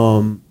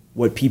from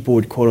what people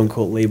would quote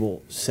unquote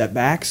label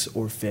setbacks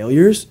or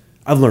failures.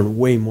 I've learned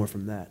way more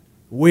from that.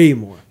 Way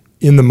more.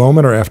 In the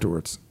moment or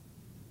afterwards?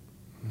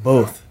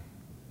 Both.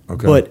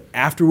 Okay. But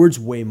afterwards,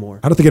 way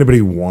more. I don't think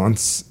anybody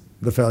wants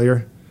the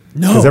failure.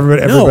 No, 'Cause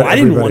I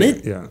didn't want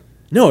it. Yeah.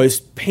 No, it's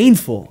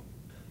painful.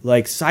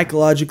 Like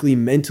psychologically,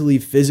 mentally,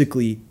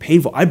 physically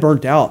painful. I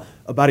burnt out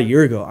about a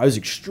year ago. I was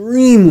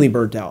extremely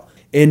burnt out.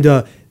 And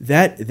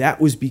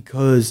that was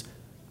because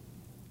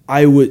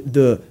I would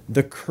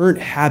the current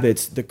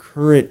habits, the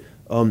current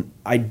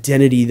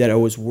identity that I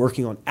was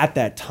working on at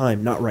that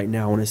time, not right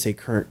now when I say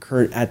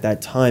current at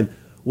that time,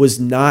 was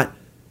not,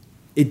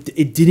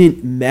 it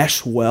didn't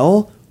mesh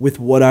well with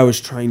what I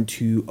was trying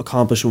to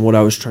accomplish and what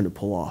I was trying to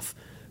pull off.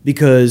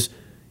 Because,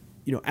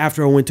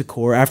 after I went to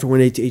core, after I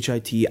went to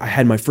HIT, I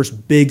had my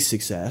first big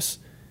success.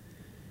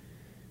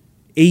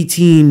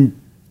 18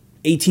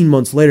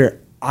 months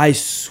later, I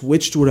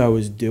switched what I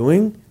was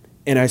doing,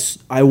 and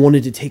I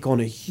wanted to take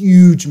on a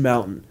huge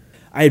mountain.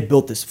 I had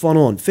built this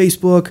funnel on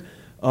Facebook.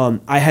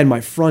 I had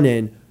my front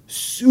end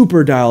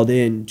super dialed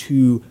in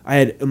I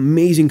had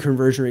amazing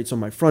conversion rates on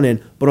my front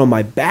end, but on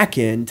my back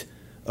end,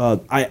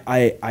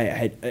 I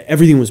had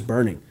everything was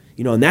burning,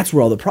 and that's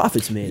where all the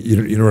profits made.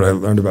 You know what I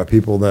learned about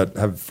people that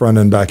have front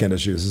end, back end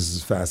issues? This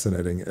is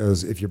fascinating.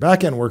 Is if your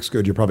back end works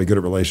good, you're probably good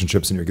at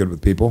relationships and you're good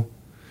with people.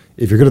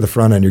 If you're good at the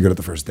front end, you're good at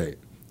the first date.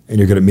 And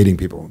you're good at meeting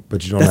people,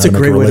 but you don't know how to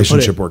make a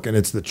relationship work. And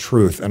it's the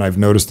truth. And I've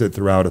noticed it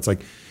throughout. It's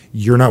like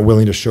you're not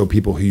willing to show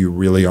people who you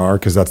really are,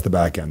 because that's the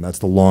back end. That's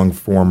the long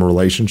form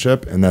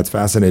relationship. And that's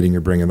fascinating.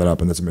 You're bringing that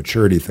up. And that's a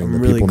maturity thing I'm that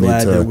really people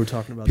glad need to, that we're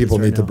talking about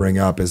to bring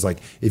up. Is like,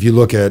 if you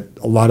look at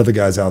a lot of the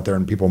guys out there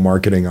and people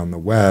marketing on the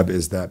web,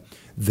 is that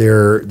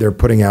they're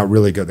putting out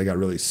really good. They got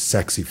really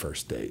sexy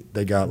first date.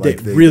 They got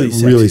like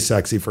really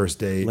sexy first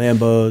date.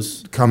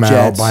 Lambos, come jets.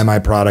 out, buy my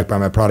product.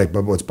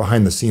 But what's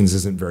behind the scenes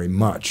isn't very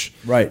much.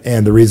 Right.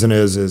 And the reason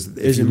is if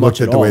Isn't you much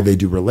look at at the way all. they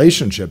do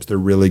relationships, they're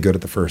really good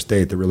at the first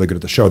date. They're really good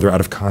at the show. They're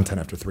out of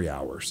content after 3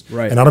 hours.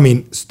 Right. And I don't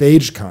mean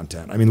staged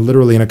content. I mean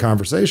literally in a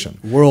conversation.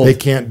 They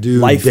can't do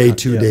life day con-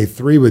 2, yeah. day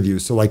 3 with you.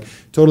 So like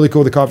totally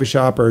cool with a coffee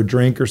shop or a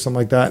drink or something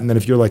like that. And then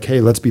if you're like,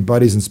 hey, let's be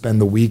buddies and spend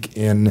the week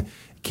in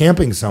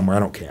camping somewhere. I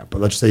don't camp, but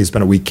let's say you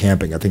spend a week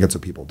camping. I think that's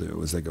what people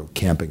do is they go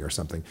camping or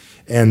something.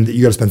 And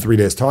you got to spend 3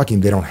 days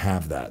talking. They don't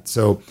have that.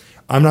 So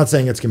I'm not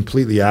saying it's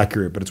completely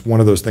accurate, but it's one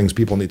of those things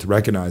people need to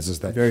recognize is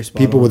that Very spot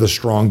people on. with a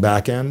strong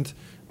back end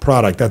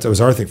product, that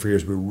was our thing for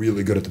years. We were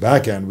really good at the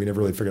back end. We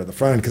never really figured out the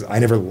front end because I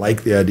never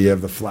liked the idea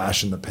of the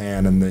flash in the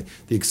pan and the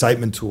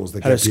excitement tools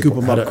that How to get people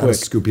scoop 'em up how to quick.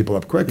 scoop people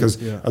up quick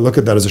because Yeah. I look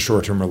at that as a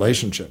short-term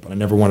relationship and I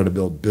never wanted to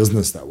build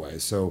business that way.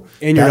 So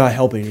And you're not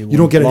helping anyone You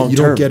don't get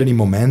long-term. any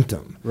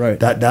momentum. Right.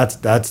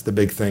 That's the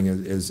big thing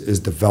is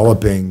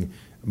developing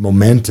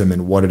momentum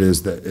in what it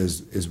is that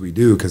is we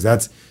do because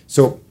that's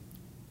so.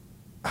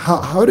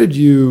 When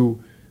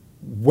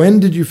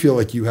did you feel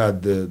like you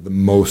had the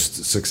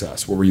most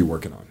success? What were you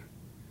working on?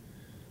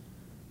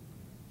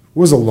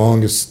 What was the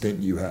longest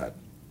stint you had?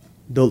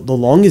 The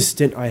longest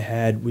stint I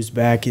had was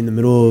back in the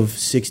middle of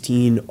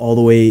 16 all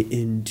the way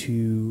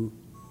into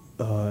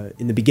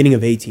in the beginning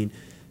of 18.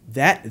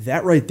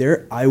 That right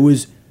there, I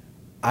was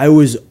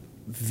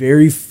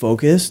very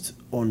focused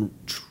on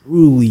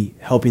truly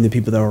helping the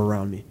people that were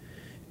around me.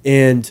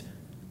 And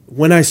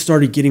when I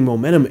started getting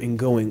momentum and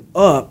going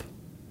up,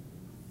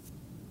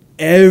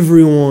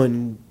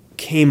 everyone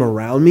came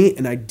around me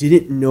and I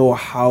didn't know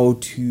how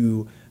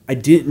to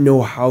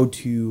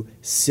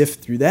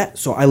sift through that.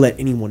 So I let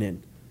anyone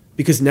in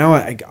because now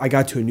I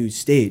got to a new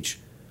stage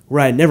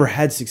where I never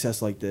had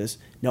success like this.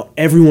 Now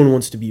everyone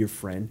wants to be your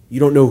friend. You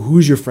don't know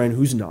who's your friend,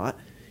 who's not.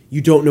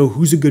 You don't know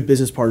who's a good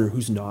business partner,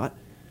 who's not.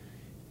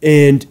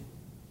 And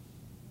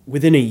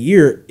within a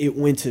year, it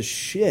went to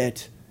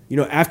shit.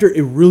 After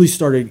it really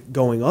started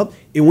going up,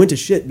 it went to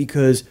shit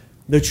because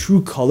the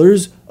true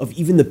colors of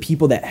even the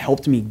people that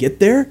helped me get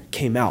there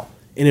came out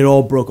and it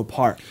all broke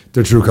apart.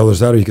 The true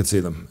colors out or you could see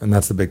them. And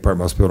that's the big part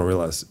most people don't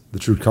realize. The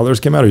true colors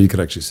came out or you could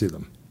actually see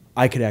them.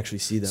 I could actually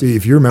see them. See,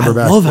 if you remember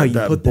back, love how you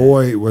that put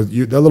boy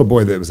that little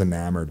boy that was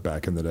enamored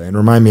back in the day. And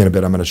remind me in a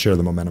bit, I'm going to share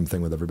the momentum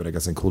thing with everybody. I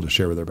guess it's cool to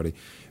share with everybody.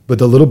 But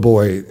the little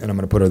boy, and I'm going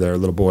to put her there,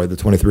 little boy, the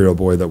 23-year-old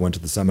boy that went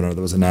to the seminar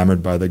that was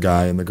enamored by the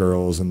guy and the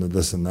girls and the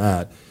this and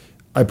that.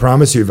 I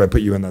promise you, if I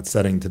put you in that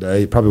setting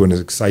today, it probably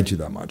wouldn't excite you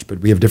that much.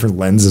 But we have different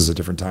lenses at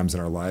different times in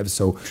our lives.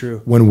 So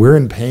True. When we're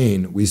in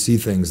pain, we see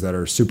things that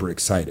are super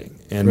exciting.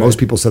 And most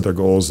people set their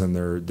goals and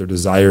their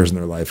desires in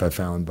their life, I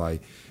found, by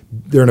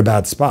they're in a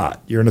bad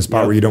spot. You're in a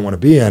spot where you don't want to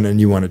be in and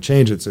you want to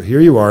change it. So here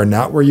you are,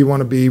 not where you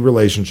want to be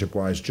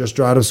relationship-wise, just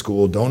out of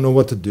school, don't know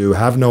what to do,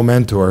 have no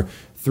mentor.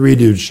 3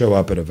 dudes show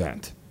up at an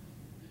event.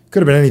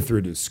 Could have been any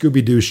 3 dudes.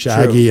 Scooby-Doo,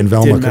 Shaggy, and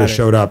Velma could have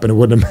showed up, and it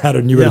wouldn't have mattered,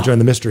 and you would have joined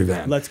the mystery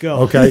van. Let's go.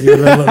 Okay? It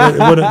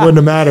wouldn't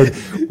have mattered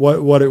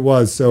what it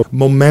was. So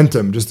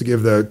momentum, just to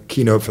give the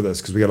keynote for this,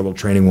 because we got a little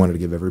training wanted to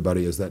give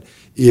everybody, is that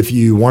if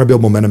you want to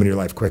build momentum in your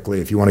life quickly,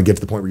 if you want to get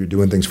to the point where you're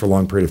doing things for a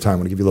long period of time, I'm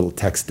going to give you a little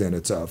text in.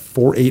 It's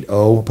 480,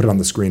 I'll put it on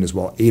the screen as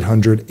well,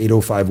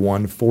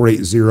 800-8051,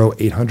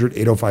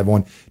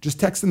 480-800-8051. Just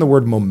text in the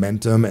word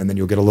momentum, and then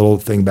you'll get a little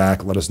thing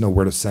back. Let us know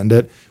where to send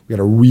it. We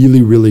got a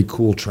really, really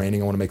cool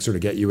training I want to make sure to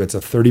get you. It's a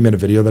 30-minute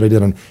video that I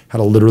did on how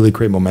to literally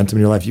create momentum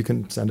in your life. You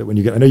can send it when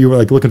you get, I know you were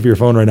like looking for your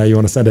phone right now, you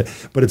want to send it,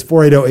 but it's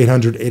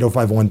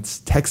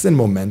 480-800-8051. Text in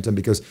momentum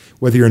because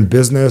whether you're in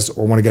business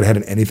or want to get ahead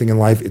in anything in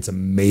life, it's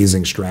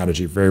amazing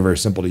strategy. Very, very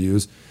simple to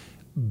use.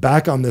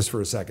 Back on this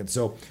for a second.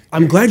 So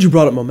I'm glad you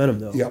brought up momentum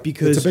though. yeah,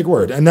 because it's a big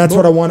word. And that's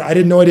what I want. I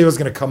didn't know idea it was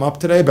going to come up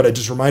today, but it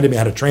just reminded me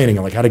how to training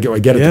and like how to get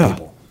it to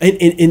people.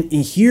 And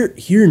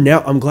here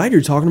now, I'm glad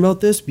you're talking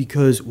about this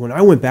because when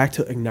I went back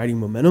to igniting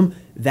momentum,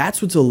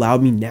 that's what's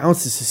allowed me now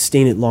to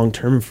sustain it long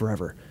term and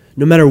forever.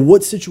 No matter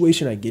what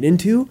situation I get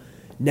into,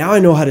 now I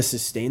know how to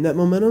sustain that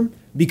momentum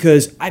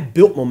because I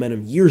built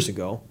momentum years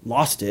ago,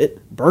 lost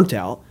it, burnt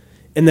out,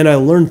 and then I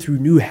learned through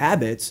new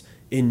habits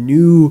and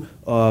new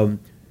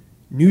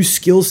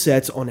skill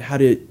sets on how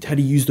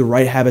to use the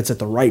right habits at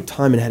the right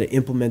time and how to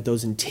implement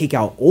those and take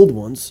out old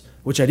ones,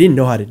 which I didn't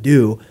know how to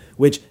do,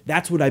 which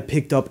that's what I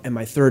picked up at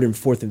my 3rd and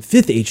 4th and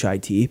 5th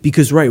HIT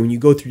because, right, when you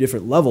go through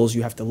different levels,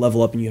 you have to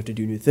level up and you have to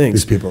do new things.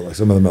 These people, like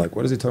some of them are like,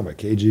 what is he talking about?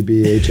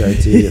 KGB,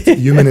 HIT,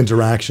 it's human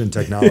interaction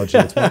technology.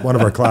 It's one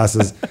of our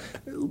classes.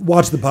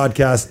 Watch the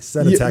podcast,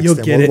 send a text. You'll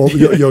get it.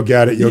 You'll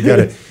get it. You'll get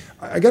it.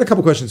 I got a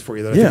couple questions for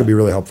you that I think will be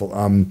really helpful.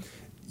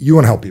 You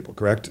want to help people,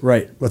 correct?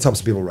 Right. Let's help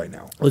some people right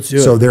now. Let's do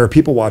it. So there are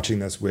people watching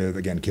this with,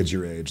 again, kids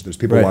your age. There's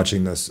people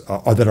watching this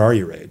that are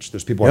your age.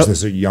 There's people watching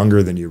this that are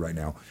younger than you right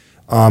now.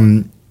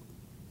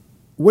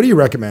 What do you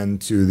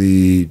recommend to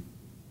the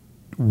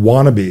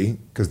wannabe,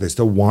 because they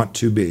still want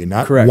to be,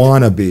 not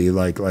wannabe,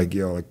 like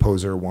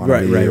poser,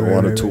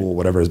 wannabe, tool,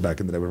 whatever is back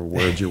in the day, whatever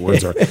words your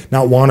words are.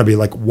 Not wannabe,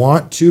 like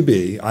want to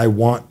be, I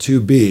want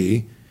to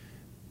be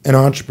an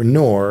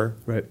entrepreneur,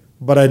 Right.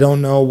 but I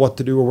don't know what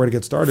to do or where to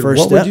get started. First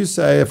What step? would you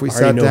say if we I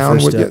already sat know down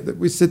first with step.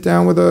 we sit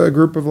down with a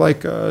group of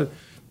like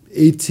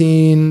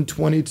 18,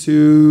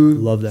 22,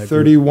 Love that group.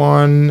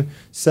 31,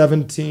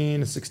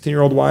 17, a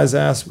 16-year-old wise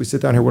ass. We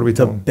sit down here, what do we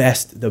tell them?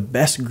 The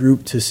best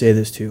group to say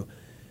this to.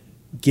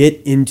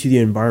 Get into the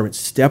environment.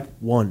 Step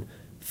one,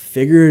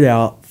 figure it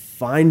out,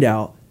 find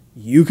out.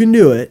 You can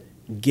do it.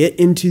 Get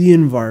into the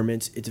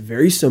environments. It's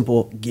very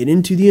simple. Get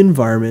into the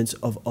environments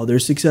of other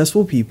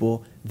successful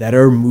people that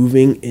are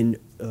moving in,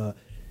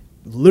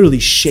 literally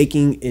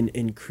shaking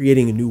and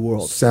creating a new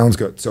world. Sounds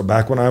good. So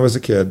back when I was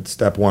a kid,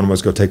 step one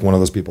was go take one of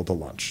those people to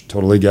lunch.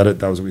 Totally get it.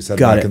 That was what we said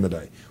Got back it. in the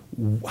day.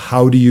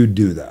 How do you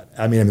do that?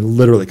 I mean,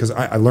 literally, because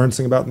I learned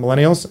something about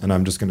millennials, and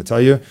I'm just going to tell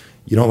you,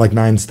 you don't like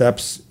 9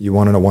 steps, you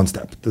want to know 1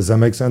 step. Does that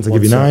make sense? I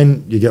give you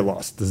 9, you get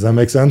lost. Does that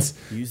make sense?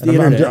 Use the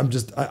And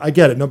internet. I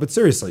get it. No, but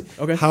seriously,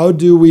 Okay. how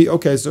do we,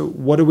 so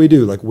what do we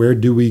do? Like, where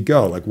do we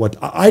go? Like,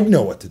 I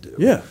know what to do.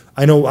 Yeah.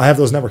 I know I have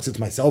those networks. It's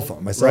my cell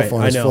phone. My cell Right,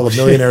 phone I is know. full of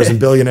millionaires and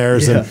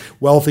billionaires Yeah. and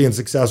wealthy and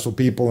successful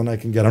people, and I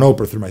can get on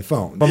Oprah through my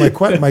phone. But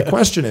my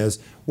question is,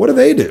 what do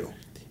they do?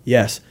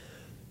 Yes.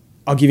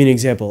 I'll give you an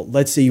example.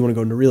 Let's say you want to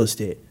go into real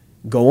estate.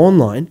 Go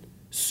online,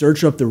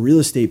 search up the real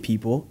estate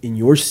people in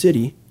your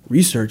city,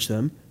 research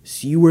them,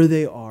 see where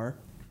they are.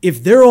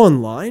 If they're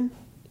online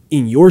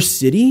in your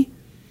city,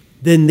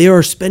 then they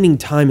are spending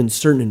time in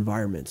certain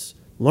environments.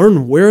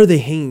 Learn where are they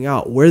hanging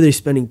out, where are they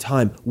spending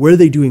time, where are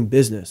they doing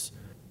business.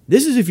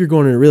 This is if you're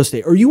going into real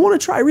estate or you want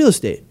to try real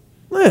estate.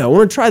 Yeah, I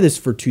want to try this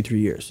for 2-3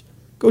 years.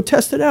 Go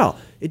test it out.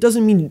 It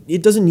doesn't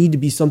need to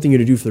be something you're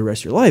to do for the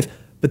rest of your life,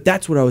 but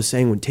that's what I was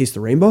saying when Taste the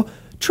Rainbow.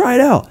 Try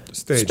it out.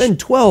 Stage. Spend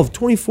 12,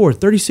 24,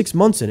 36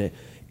 months in it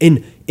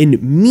and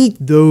meet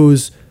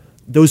those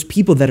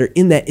people that are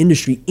in that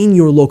industry in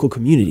your local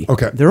community.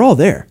 Okay. They're all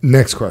there.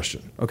 Next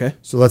question. Okay.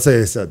 So let's say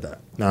I said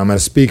that. Now I'm going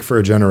to speak for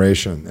a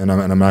generation, and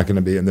I'm not going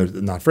to be,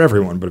 and not for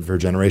everyone, but for a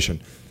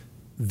generation.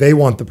 They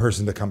want the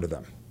person to come to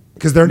them.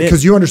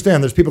 Because you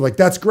understand, there's people like,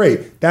 that's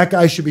great. That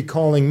guy should be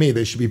calling me.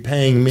 They should be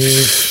paying me.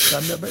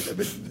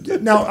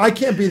 Now, I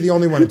can't be the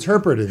only one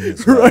interpreting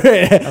this. Right?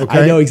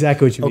 Okay? I know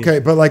exactly what you mean. Okay,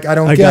 but like, I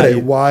don't I get got it.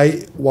 you.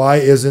 Why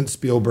isn't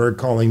Spielberg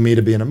calling me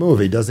to be in a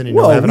movie? Doesn't he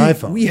know I have an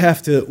iPhone? We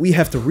have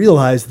to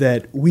realize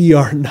that we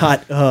are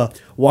not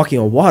walking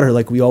on water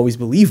like we always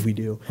believe we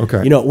do.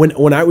 Okay. You know,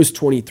 when I was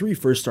 23,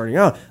 first starting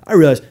out, I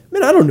realized,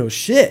 man, I don't know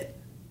shit.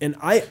 And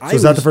so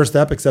is that the first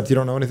step, except you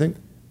don't know anything?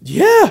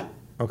 Yeah.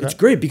 Okay. It's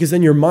great because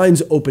then your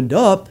mind's opened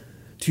up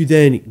to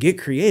then get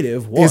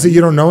creative. One, Is it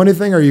you don't know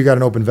anything, or you got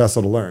an open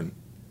vessel to learn?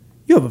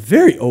 you have a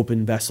very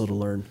open vessel to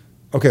learn.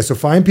 Okay, so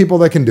find people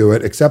that can do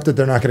it, except that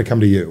they're not going to come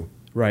to you.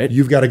 Right.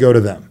 You've got to go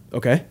to them.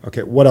 Okay.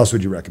 Okay, what else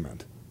would you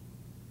recommend?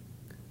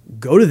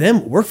 Go to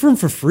them. Work for them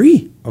for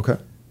free. Okay.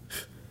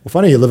 Well,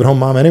 funny, you live at home,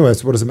 mom, anyway,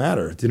 so what does it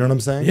matter? Do you know what I'm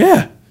saying?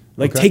 Yeah.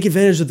 Like Okay. take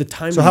advantage of the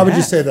time. So how would you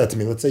have. say that to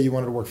me? Let's say you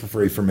wanted to work for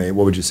free for me.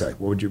 What would you say?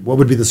 What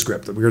would be the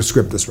script? We're going to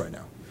script this right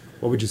now.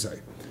 What would you say?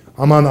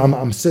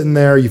 I'm sitting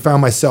there. You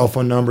found my cell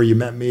phone number. You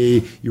met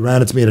me. You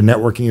ran into me at a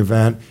networking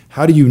event.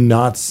 How do you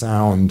not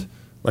sound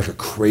like a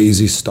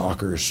crazy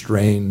stalker,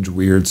 strange,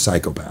 weird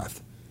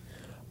psychopath?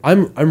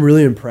 I'm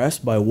really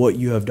impressed by what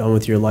you have done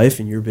with your life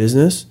and your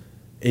business.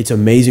 It's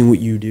amazing what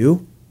you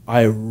do.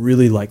 I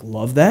really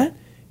love that.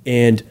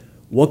 And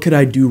what could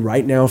I do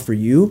right now for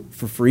you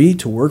for free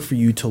to work for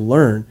you to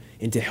learn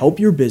and to help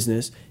your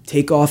business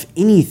take off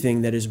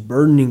anything that is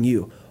burdening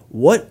you?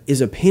 What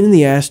is a pain in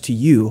the ass to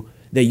you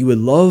that you would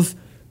love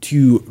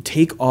to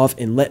take off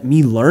and let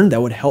me learn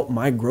that would help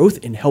my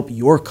growth and help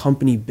your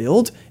company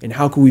build? And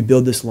how can we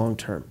build this long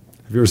term?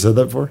 Have you ever said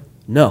that before?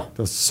 No.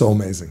 That was so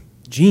amazing.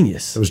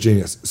 Genius. That was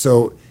genius.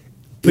 So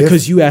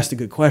Because you asked a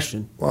good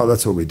question. Well,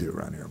 that's what we do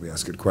around here. We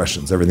ask good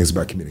questions. Everything's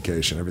about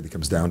communication. Everything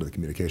comes down to the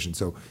communication.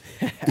 So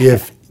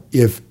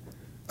if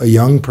a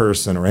young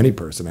person or any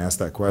person asks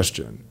that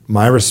question,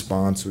 my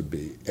response would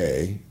be,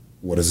 A,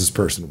 what does this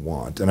person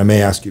want? And I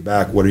may ask you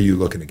back, what are you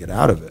looking to get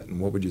out of it? And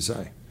what would you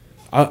say?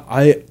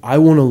 I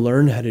want to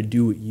learn how to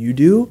do what you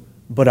do,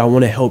 but I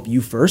want to help you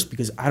first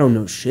because I don't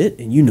know shit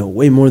and you know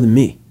way more than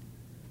me.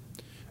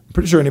 I'm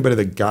pretty sure anybody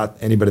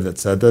that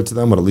said that to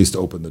them would at least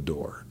open the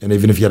door. And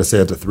even if you had to say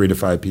it to 3 to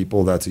 5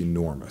 people, that's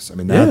enormous. I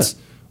mean, that's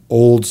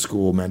old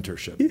school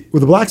mentorship.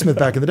 With a blacksmith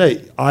back in the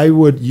day,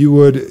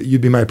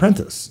 you'd be my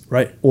apprentice,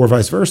 Right. Or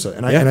vice versa.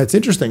 And and it's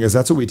interesting is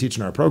that's what we teach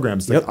in our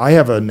programs. That I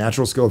have a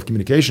natural skill of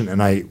communication,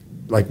 and I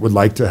would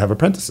like to have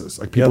apprentices,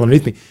 like people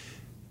underneath me,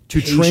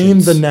 to train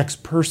the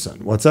next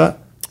person. What's that?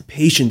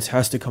 Patience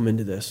has to come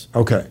into this.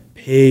 Okay.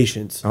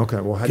 Patience.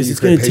 Okay. Well, how do 'Cause you it's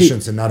create gonna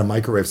patience in not a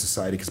microwave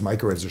society? Because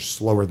microwaves are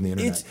slower than the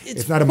internet.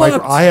 It's not a micro.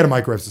 fucked. I had a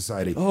microwave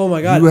society. Oh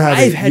my God. You have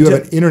I've had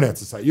an internet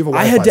society. You have a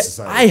Wi-Fi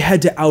society. I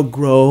had to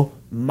outgrow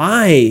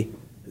my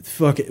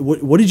fuck it.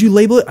 What did you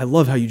label it? I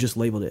love how you just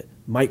labeled it.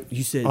 Mike,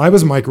 you said I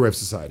was microwave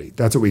society.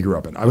 That's what we grew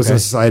up in. I was in a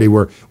Okay. society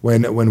where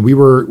when we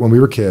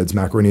were kids,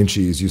 macaroni and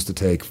cheese used to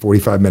take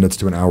 45 minutes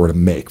to an hour to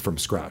make from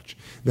scratch.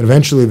 Then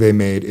eventually they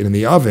made it in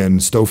the oven.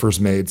 Stouffer's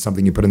made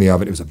something you put in the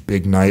oven. It was a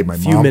big night. My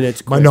Few mom,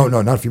 minutes quick. no,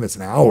 not a few minutes,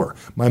 an hour.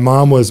 My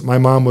mom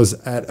was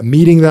at a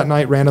meeting that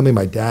night randomly.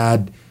 My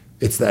dad,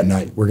 it's that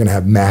night. We're gonna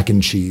have mac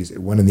and cheese. It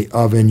went in the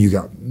oven. You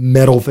got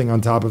metal thing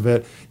on top of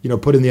it.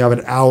 Put in the oven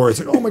an hour. It's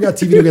like, oh my god,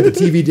 TV. You get the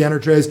TV dinner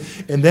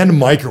trays, and then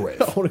microwave.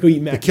 I want to go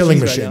eat mac The killing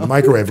and cheese machine. right The now.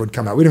 microwave would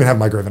come out. We didn't even have a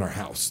microwave in our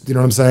house. Do you know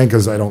what I'm saying?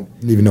 Because I don't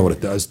even know what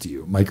it does to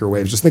you.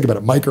 Microwaves. Just think about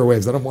it.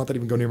 Microwaves. I don't want that to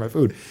even go near my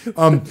food.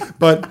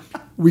 But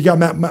we got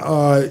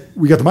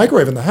the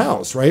microwave in the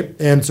house, right?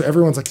 And so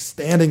everyone's like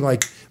standing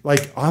like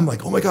I'm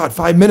like, oh my god,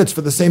 5 minutes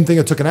for the same thing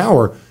that took an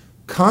hour.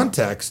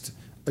 Context.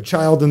 A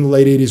child in the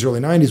late 80s, early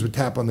 90s would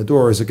tap on the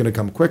door. Is it going to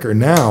come quicker?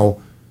 Now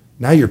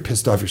you're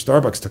pissed off. Your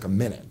Starbucks took a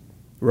minute.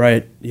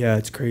 Right. Yeah,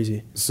 it's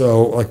crazy.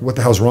 So like, what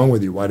the hell's wrong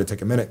with you? Why did it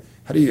take a minute?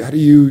 How do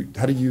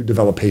you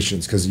develop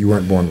patience? Because you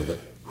weren't born with it.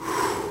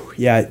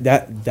 Yeah,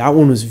 that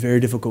one was very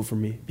difficult for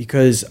me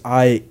because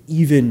I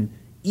even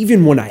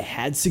when I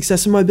had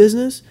success in my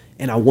business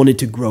and I wanted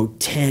to grow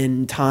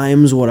 10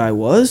 times what I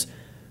was,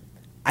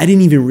 I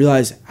didn't even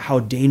realize how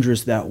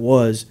dangerous that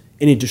was,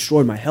 and it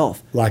destroyed my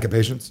health. Lack of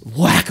patience.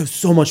 Lack of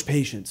so much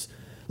patience.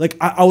 Like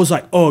I was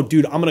like, oh,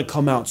 dude, I'm gonna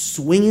come out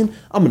swinging.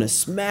 I'm gonna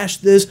smash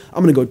this.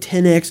 I'm gonna go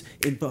 10x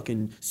in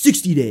fucking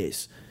 60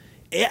 days.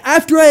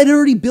 After I had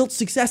already built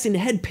success and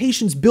had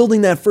patience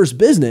building that first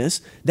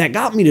business that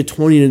got me to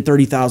 20 and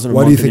 30,000 a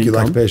month. Why do you think you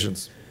income. lacked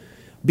patience?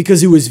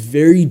 Because it was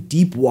very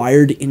deep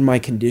wired in my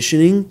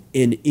conditioning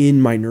and in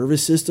my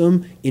nervous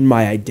system, in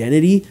my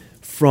identity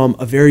from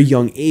a very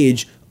young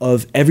age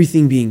of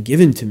everything being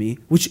given to me,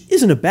 which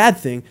isn't a bad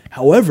thing.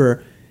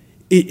 However,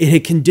 it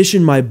had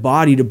conditioned my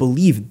body to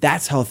believe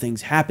that's how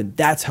things happen.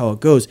 That's how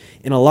it goes.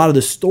 And a lot of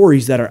the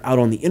stories that are out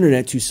on the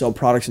internet to sell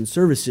products and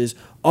services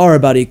are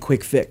about a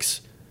quick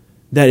fix.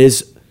 That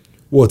is,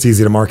 Well, it's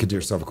easy to market to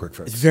yourself a quick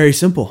fix. it's very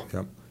simple.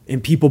 Yep.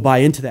 And people buy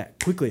into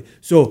that quickly.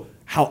 So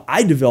how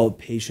I developed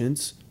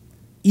patience,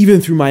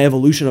 even through my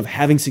evolution of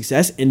having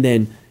success and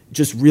then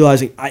just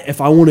realizing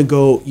if I want to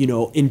go,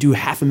 and do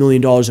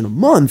 $500,000 in a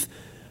month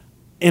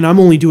and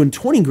I'm only doing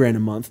 20 grand a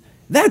month,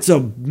 that's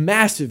a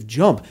massive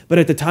jump. But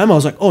at the time I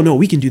was like, oh no,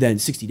 we can do that in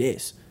 60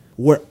 days.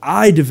 Where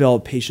I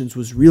developed patience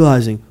was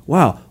realizing,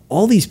 wow,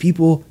 all these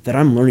people that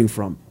I'm learning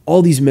from,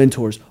 all these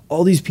mentors,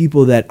 all these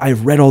people that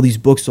I've read all these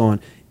books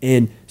on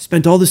and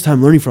spent all this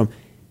time learning from,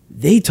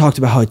 they talked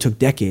about how it took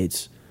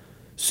decades.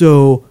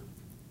 So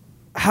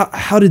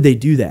how did they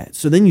do that?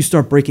 So then you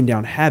start breaking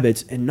down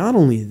habits. And not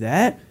only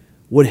that,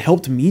 what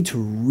helped me to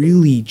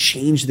really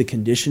change the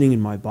conditioning in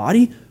my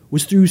body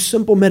was through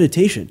simple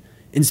meditation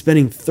and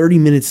spending 30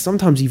 minutes,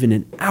 sometimes even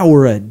an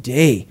hour a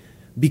day,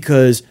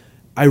 because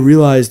I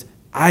realized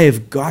I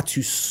have got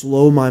to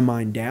slow my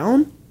mind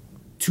down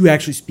to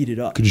actually speed it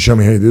up. Could you show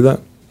me how you do that?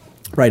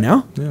 Right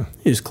now? Yeah.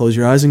 You just close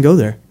your eyes and go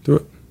there. Do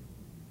it.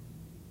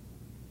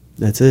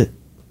 That's it.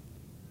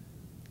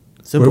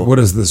 Simple. What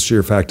is this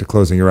sheer fact of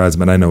closing your eyes?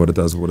 Man, I know what it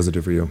does. What does it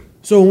do for you?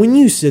 So when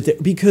you sit there,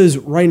 because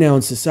right now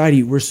in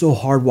society, we're so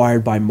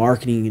hardwired by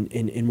marketing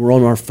and we're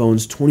on our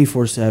phones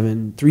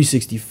 24/7,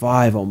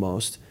 365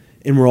 almost.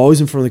 And we're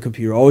always in front of the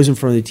computer, always in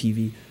front of the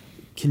TV.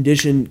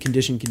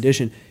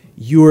 Condition.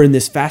 You're in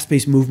this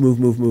fast-paced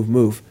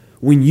move.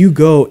 When you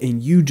go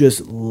and you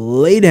just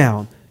lay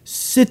down,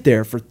 sit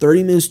there for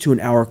 30 minutes to an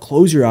hour,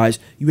 close your eyes,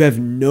 you have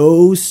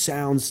no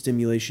sound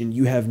stimulation,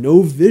 you have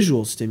no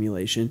visual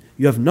stimulation,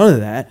 you have none of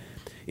that,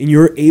 and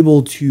you're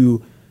able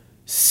to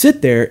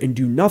sit there and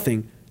do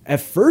nothing.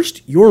 At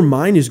first, your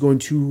mind is going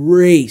to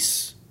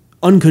race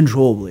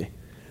uncontrollably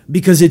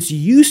because it's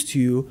used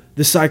to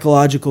the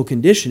psychological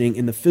conditioning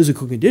and the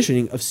physical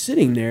conditioning of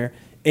sitting there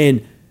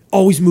and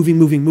always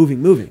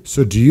moving.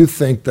 So do you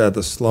think that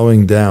the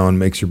slowing down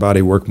makes your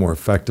body work more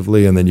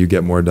effectively and then you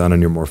get more done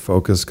and you're more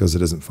focused because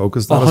it isn't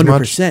focused on as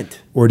much? 100%.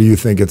 Or do you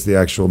think it's the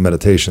actual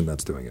meditation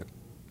that's doing it?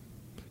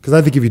 Because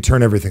I think if you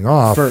turn everything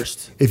off,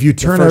 if you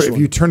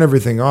turn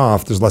everything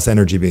off, there's less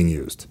energy being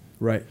used.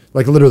 Right.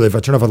 Like literally, if I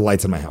turn off the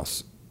lights in my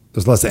house,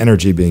 there's less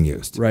energy being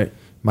used. Right.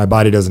 My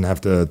body doesn't have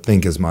to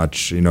think as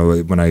much,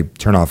 when I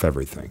turn off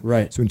everything.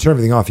 Right. So when you turn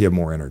everything off, you have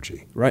more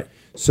energy. Right.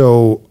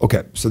 So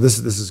okay, so this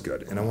is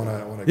good, and I want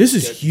to. This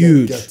is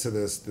huge. Get to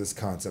this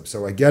concept.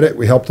 So I get it.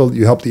 You helped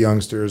the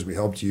youngsters. We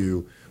helped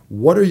you.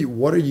 What are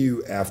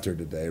you after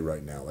today,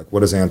 right now? Like,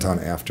 what is Anton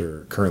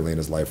after currently in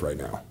his life right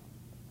now?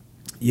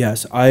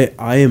 Yes, I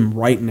am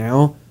right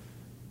now.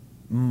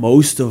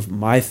 Most of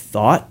my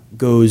thought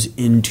goes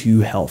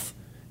into health,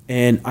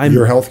 and I'm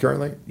Your health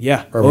currently?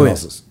 Yeah. Or everyone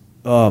else's?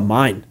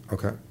 Mine.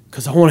 Okay.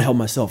 Because I want to help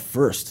myself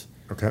first.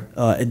 Okay.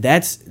 And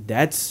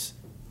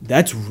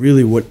that's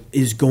really what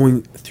is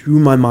going through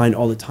my mind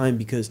all the time,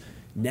 because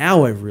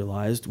now I've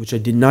realized, which I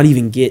did not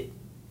even get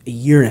a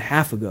year and a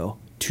half ago,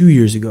 2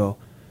 years ago,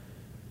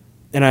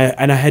 and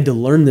I had to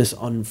learn this,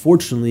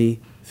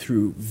 unfortunately,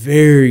 through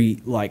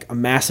very a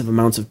massive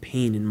amounts of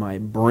pain in my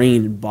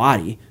brain and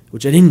body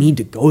which I didn't need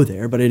to go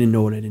there, but I didn't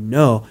know what I didn't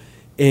know.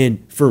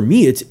 And for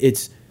me,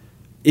 it's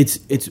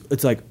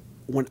like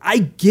when I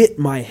get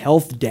my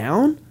health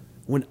down,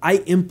 when I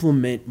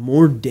implement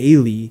more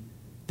daily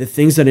the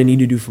things that I need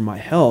to do for my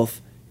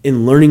health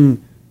and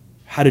learning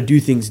how to do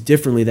things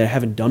differently that I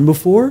haven't done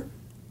before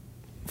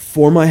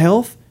for my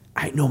health,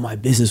 I know my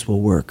business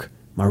will work.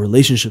 My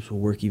relationships will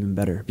work even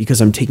better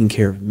because I'm taking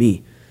care of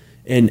me.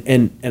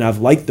 And I've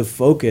liked the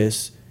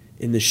focus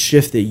in the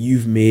shift that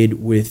you've made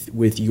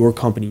with your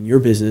company and your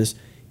business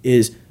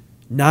is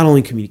not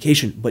only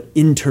communication, but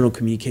internal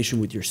communication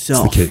with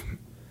yourself.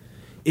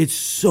 It's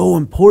so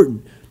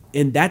important.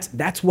 And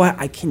that's why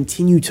I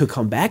continue to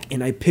come back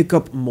and I pick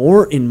up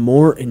more and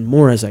more and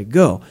more as I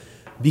go,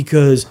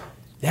 because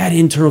that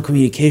internal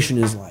communication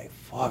is like,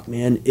 fuck,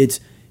 man, it's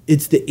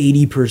the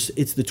 80%,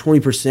 it's the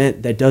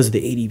 20% that does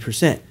the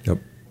 80%. Yep.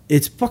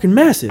 It's fucking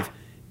massive.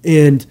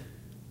 And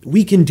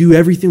we can do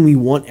everything we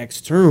want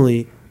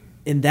externally,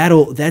 and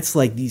that's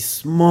like these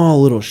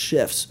small little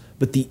shifts.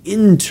 But the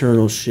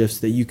internal shifts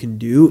that you can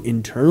do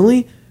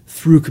internally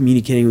through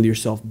communicating with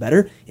yourself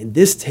better, and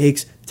this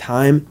takes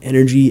time,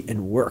 energy,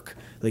 and work.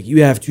 Like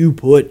you have to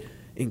put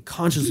and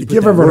consciously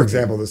give everyone an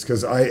example of this,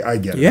 because I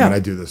get it. Yeah. I mean, I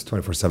do this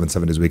 24/7,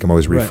 7 days a week. I'm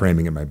always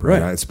reframing in my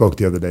brain. Right. I spoke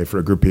the other day for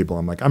a group of people.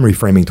 I'm like, I'm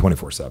reframing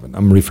 24/7.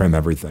 I'm reframe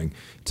everything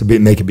to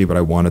make it be what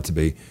I want it to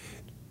be.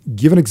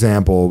 Give an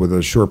example with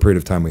a short period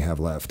of time we have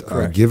left.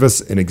 Give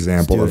us an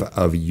example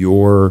of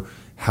your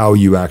how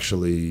you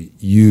actually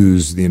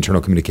use the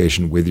internal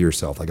communication with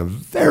yourself, like a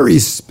very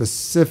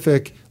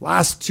specific.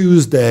 Last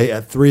Tuesday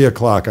at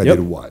 3:00, I did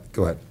what?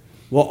 Go ahead.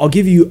 Well, I'll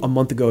give you a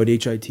month ago at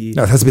HIT.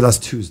 No, it has to be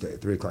last Tuesday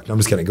at 3:00. No, I'm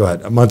just kidding. Go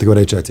ahead. A month ago at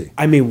HIT.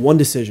 I made one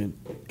decision,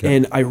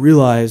 and I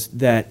realized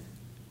that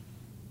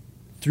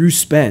through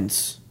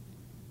Spence,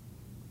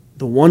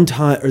 the one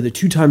time or the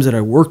two times that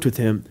I worked with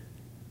him,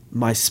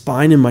 my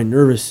spine and my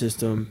nervous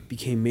system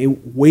became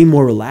way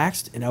more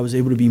relaxed, and I was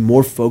able to be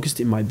more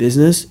focused in my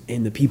business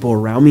and the people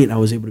around me, and I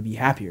was able to be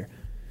happier.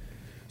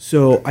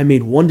 So I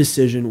made one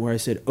decision where I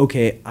said,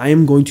 okay, I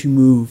am going to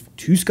move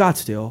to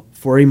Scottsdale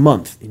for a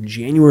month in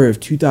January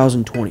of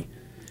 2020.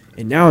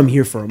 And now I'm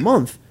here for a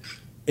month,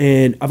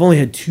 and I've only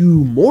had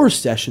 2 more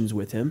sessions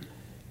with him,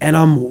 and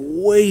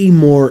I'm way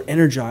more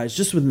energized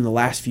just within the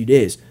last few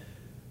days.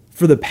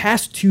 For the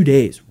past 2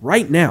 days,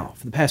 right now,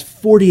 for the past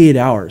 48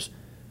 hours,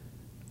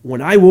 when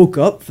I woke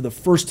up for the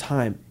first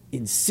time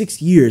in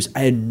 6 years, I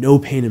had no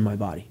pain in my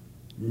body.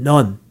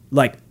 None.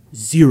 Like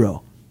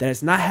zero. That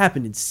has not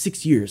happened in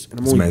 6 years, and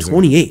I'm only amazing.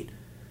 28.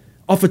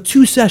 Off of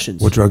 2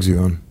 sessions. What drugs are you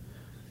on?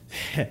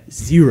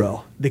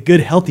 Zero. The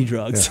good, healthy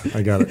drugs. Yeah,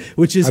 I got it.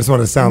 Which is I just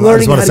want to sound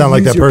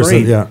like that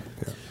person. Yeah.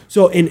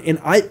 So,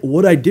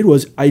 what I did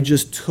was I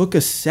just took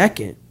a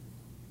second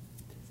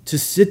to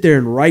sit there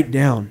and write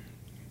down,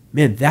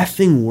 man, that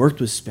thing worked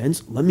with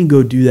Spence. Let me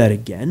go do that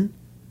again.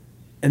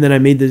 And then I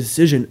made the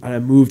decision, and I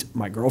moved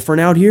my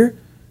girlfriend out here.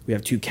 We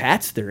have 2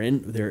 cats. They're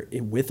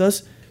in with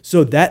us.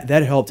 So that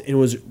helped. And it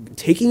was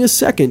taking a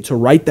second to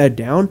write that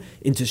down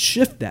and to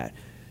shift that.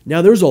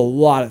 Now, there's a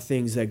lot of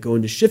things that go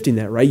into shifting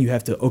that, right? You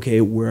have to, okay,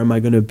 where am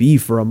I going to be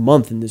for a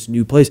month in this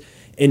new place?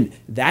 And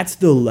that's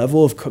the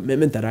level of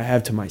commitment that I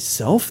have to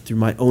myself through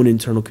my own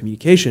internal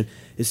communication,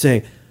 is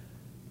saying,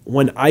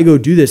 when I go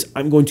do this,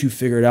 I'm going to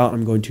figure it out.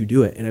 I'm going to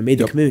do it. And I made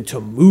the commitment to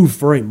move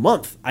for a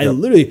month. I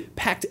literally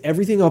packed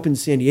everything up in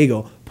San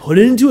Diego, put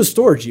it into a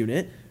storage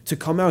unit to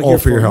come out here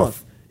for your a health.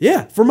 month.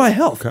 Yeah, for my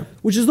health,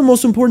 which is the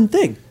most important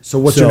thing. So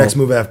what's your next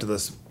move after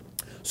this?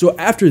 So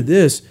after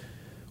this,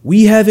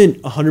 we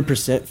haven't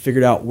 100%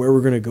 figured out where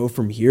we're going to go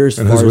from here as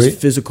far as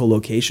physical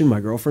location,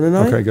 my girlfriend and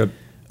I. Okay, good.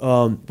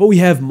 But we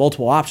have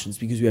multiple options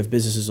because we have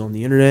businesses on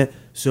the internet.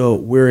 So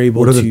we're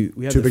able to...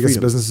 We have 2 the biggest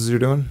freedom. businesses you're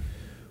doing?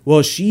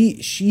 Well,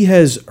 she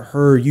has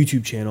her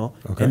YouTube channel,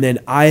 and then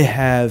I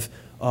have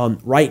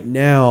right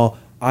now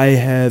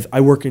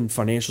I work in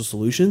financial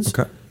solutions.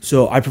 Okay.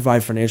 So I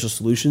provide financial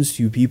solutions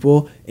to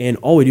people, and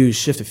all we do is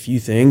shift a few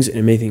things,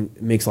 and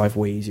it makes life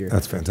way easier.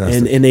 That's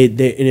fantastic. And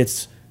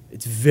it's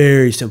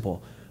very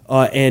simple.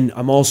 And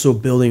I'm also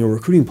building a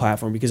recruiting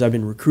platform because I've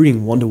been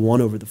recruiting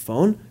 1-to-1 over the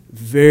phone,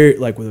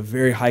 with a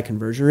very high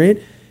conversion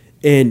rate.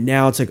 And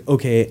now it's like,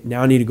 okay,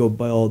 now I need to go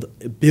build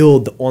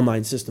the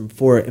online system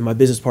for it. And my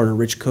business partner,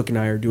 Rich Cook, and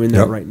I are doing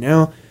that right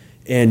now.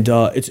 And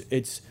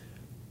it's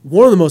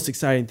one of the most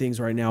exciting things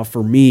right now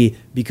for me,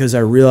 because I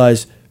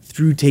realize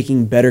through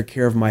taking better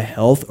care of my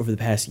health over the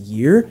past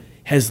year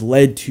has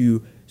led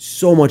to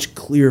so much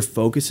clear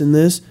focus in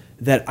this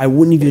that I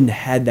wouldn't even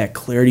had that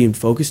clarity and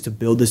focus to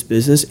build this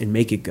business and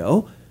make it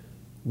go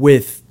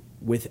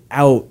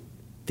without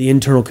the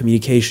internal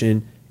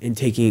communication and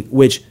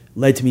which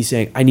led to me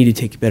saying I need to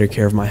take better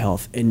care of my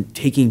health and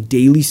taking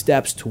daily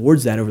steps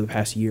towards that over the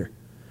past year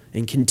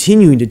and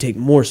continuing to take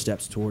more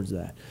steps towards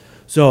that.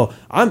 So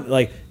I'm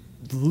like,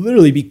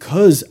 literally,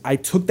 because I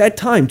took that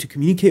time to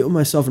communicate with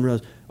myself and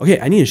realize, okay,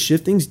 I need to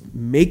shift things,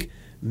 make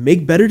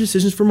better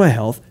decisions for my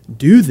health,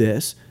 do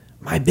this,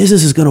 my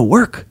business is going to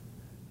work.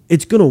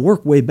 It's going to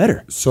work way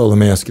better. So let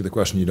me ask you the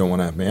question you don't want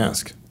to have me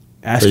ask.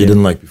 Ask that it. you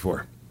didn't like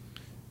before.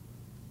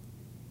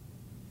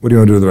 What do you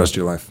want to do with the rest of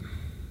your life?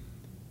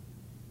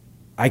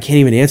 I can't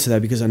even answer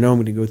that because I know I'm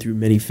going to go through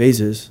many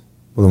phases.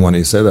 Well, then why don't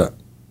you say that?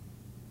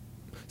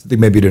 I think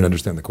maybe you didn't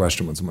understand the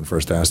question when someone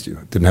first asked you.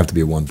 It didn't have to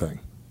be one thing.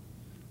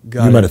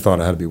 You might have thought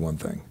it had to be one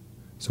thing.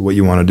 So what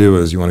you want to do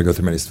is you want to go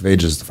through many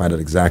stages to find out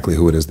exactly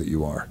who it is that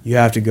you are. You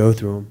have to go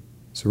through them.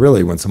 So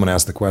really, when someone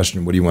asks the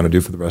question, what do you want to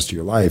do for the rest of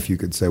your life? You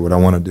could say, what I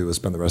want to do is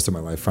spend the rest of my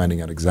life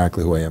finding out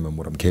exactly who I am and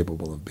what I'm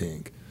capable of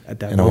being. At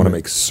that and moment. I want to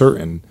make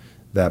certain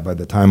that by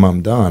the time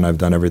I'm done, I've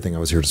done everything I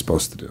was here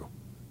supposed to do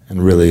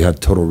and really had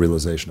total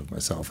realization of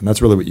myself. And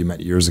that's really what you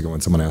meant years ago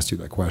when someone asked you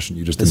that question.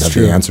 You just didn't have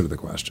the answer to the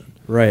question.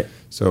 Right.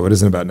 So it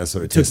isn't about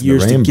necessarily tasting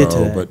years the to get to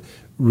rainbow, that. but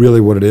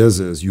really what it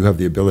is you have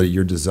the ability,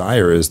 your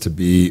desire is to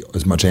be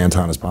as much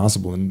Anton as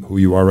possible. And who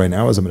you are right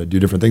now is I'm going to do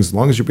different things. As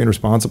long as you're being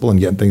responsible and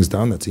getting things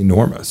done, that's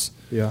enormous.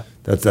 Yeah.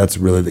 That's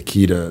really the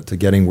key to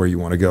getting where you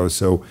want to go.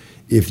 So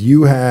if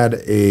you had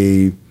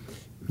a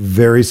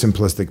very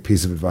simplistic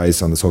piece of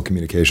advice on this whole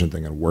communication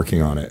thing and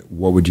working on it,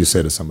 what would you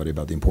say to somebody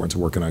about the importance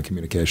of working on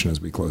communication as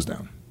we close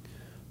down?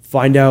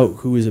 Find out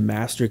who is a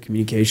master at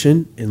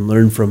communication and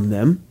learn from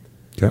them.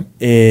 Okay.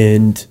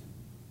 And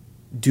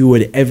do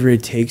whatever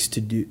it takes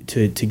to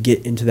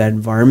get into that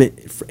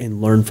environment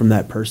and learn from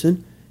that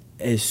person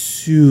as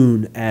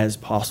soon as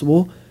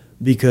possible.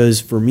 Because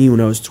for me, when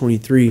I was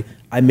 23,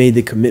 I made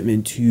the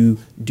commitment to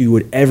do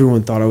what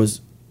everyone thought I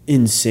was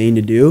insane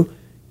to do.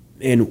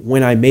 And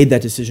when I made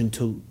that decision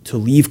to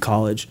leave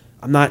college,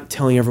 I'm not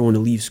telling everyone to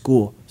leave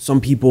school. Some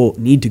people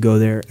need to go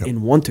there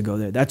and want to go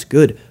there. That's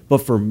good. But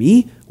for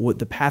me, what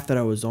the path that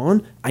I was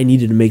on, I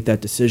needed to make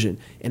that decision.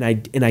 And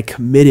I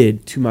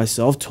committed to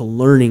myself to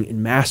learning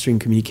and mastering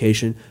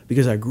communication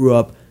because I grew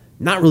up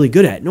not really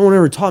good at it. No one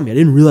ever taught me. I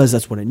didn't realize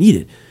that's what I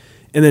needed.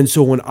 And then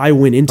so when I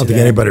went into I don't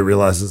think anybody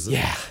realizes it.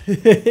 Yeah,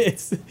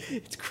 it's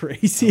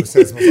crazy. I would say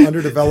it's the most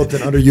underdeveloped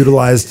and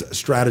underutilized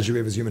strategy we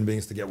have as human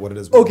beings to get what it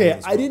is. Okay,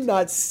 I did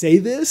not say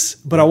this,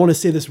 but I want to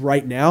say this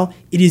right now.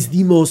 It is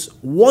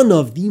one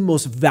of the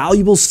most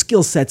valuable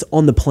skill sets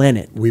on the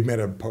planet. We made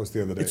a post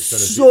the other day. It's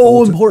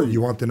so important.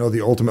 You want to know the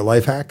ultimate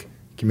life hack?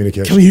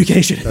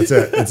 Communication. That's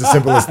it. It's the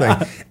simplest thing.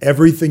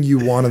 Everything you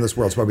want in this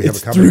world. That's why we have a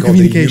company called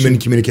the Human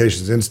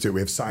Communications Institute.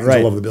 We have signs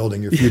all over the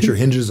building. Your future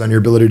hinges on your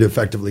ability to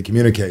effectively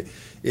communicate.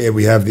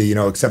 We have the,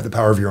 accept the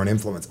power of your own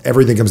influence.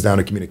 Everything comes down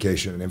to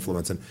communication and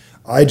influence. And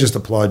I just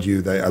applaud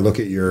you that I look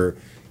at your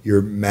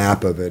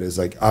map of it is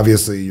like,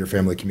 obviously your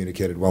family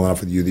communicated well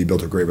enough with you that you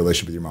built a great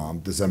relationship with your mom.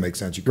 Does that make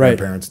sense? Your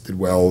grandparents did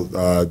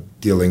well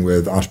dealing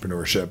with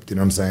entrepreneurship. Do you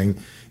know what I'm saying?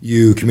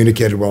 You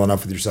communicated well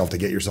enough with yourself to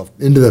get yourself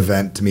into the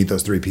event, to meet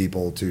those three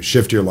people, to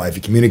shift your life.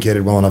 You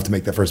communicated well enough to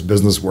make that first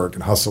business work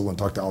and hustle and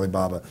talk to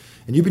Alibaba.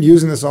 And you've been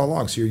using this all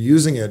along. So you're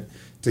using it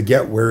to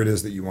get where it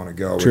is that you want to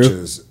go, which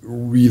is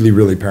really,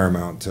 really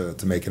paramount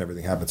to making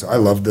everything happen. So I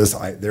love this.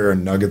 There are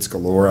nuggets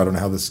galore. I don't know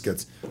how this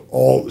gets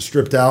all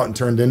stripped out and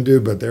turned into,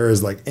 but there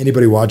is like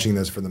anybody watching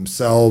this for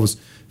themselves,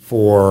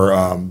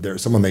 for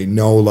there's someone they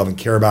know, love, and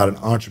care about, an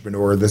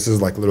entrepreneur. This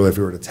is like literally if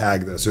we were to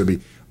tag this, it would be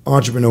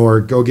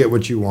entrepreneur, go get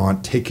what you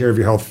want, take care of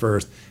your health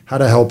first, how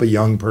to help a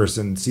young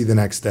person see the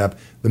next step,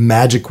 the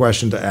magic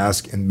question to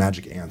ask, and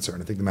magic answer.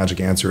 And I think the magic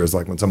answer is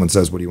like when someone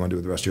says, what do you want to do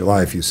with the rest of your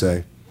life? You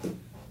say,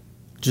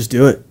 just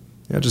do it.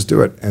 Yeah, just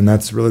do it. And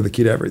that's really the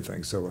key to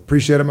everything. So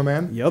appreciate it, my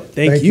man. Yep.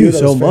 Thank you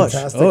so much.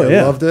 Fantastic.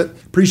 I loved it.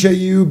 Appreciate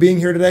you being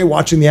here today,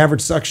 watching the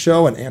Average Sucks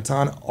show. And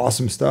Anton,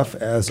 awesome stuff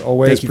as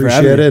always. Thank you for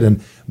having me. Appreciate it.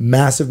 And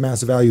massive,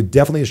 massive value.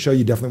 Definitely a show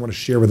you definitely want to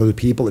share with other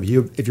people.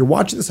 If you're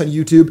watching this on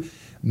YouTube,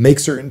 make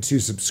certain to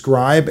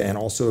subscribe. And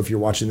also if you're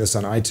watching this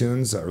on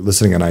iTunes or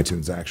listening on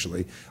iTunes,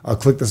 actually,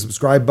 click the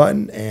subscribe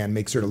button and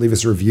make sure to leave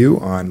us a review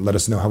let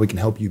us know how we can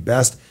help you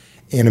best.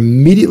 And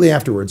immediately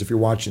afterwards, if you're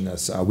watching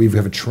this, we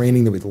have a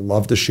training that we'd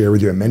love to share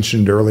with you. I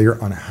mentioned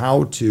earlier on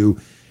how to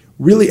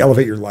really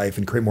elevate your life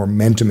and create more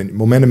momentum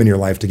in your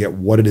life to get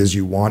what it is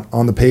you want.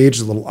 On the page,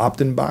 a little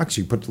opt-in box.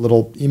 You put the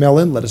little email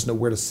in, let us know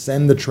where to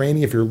send the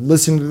training. If you're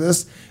listening to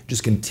this,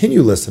 just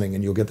continue listening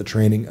and you'll get the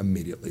training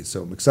immediately.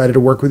 So I'm excited to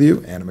work with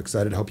you and I'm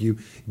excited to help you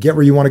get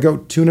where you want to go.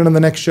 Tune in on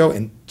the next show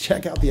and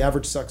check out the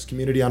Average Sucks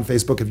community on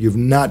Facebook. If you've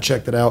not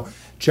checked it out,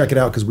 check it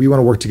out because we want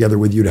to work together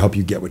with you to help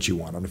you get what you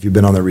want. I don't know if you've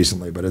been on there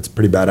recently, but it's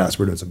pretty badass.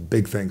 We're doing some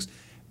big things.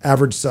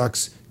 Average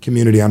Sucks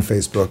community on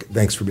Facebook.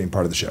 Thanks for being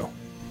part of the show.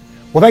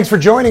 Well, thanks for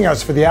joining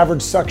us for the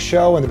Average Sucks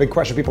show. And the big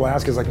question people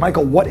ask is like,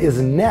 Michael, what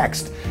is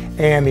next?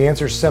 And the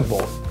answer is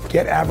simple.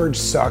 Get Average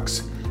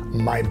Sucks,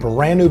 my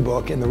brand new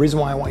book. And the reason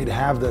why I want you to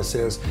have this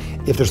is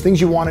if there's things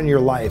you want in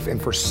your life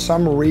and for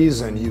some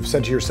reason you've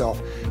said to yourself,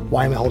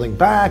 why am I holding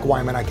back?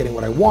 Why am I not getting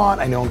what I want?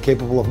 I know I'm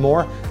capable of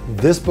more.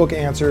 This book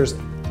answers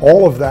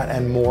all of that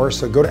and more.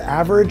 So go to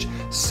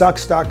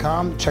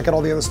averagesucks.com, check out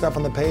all the other stuff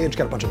on the page,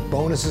 got a bunch of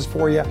bonuses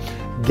for you.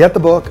 Get the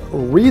book,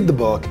 read the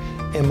book,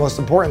 and most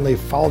importantly,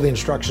 follow the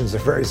instructions.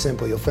 They're very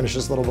simple. You'll finish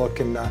this little book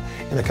in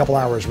a couple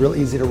hours, real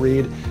easy to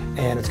read,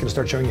 and it's gonna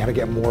start showing you how to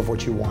get more of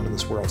what you want in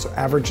this world. So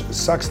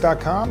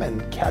averagesucks.com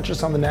and catch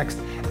us on the next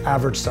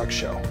Average Sucks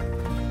show.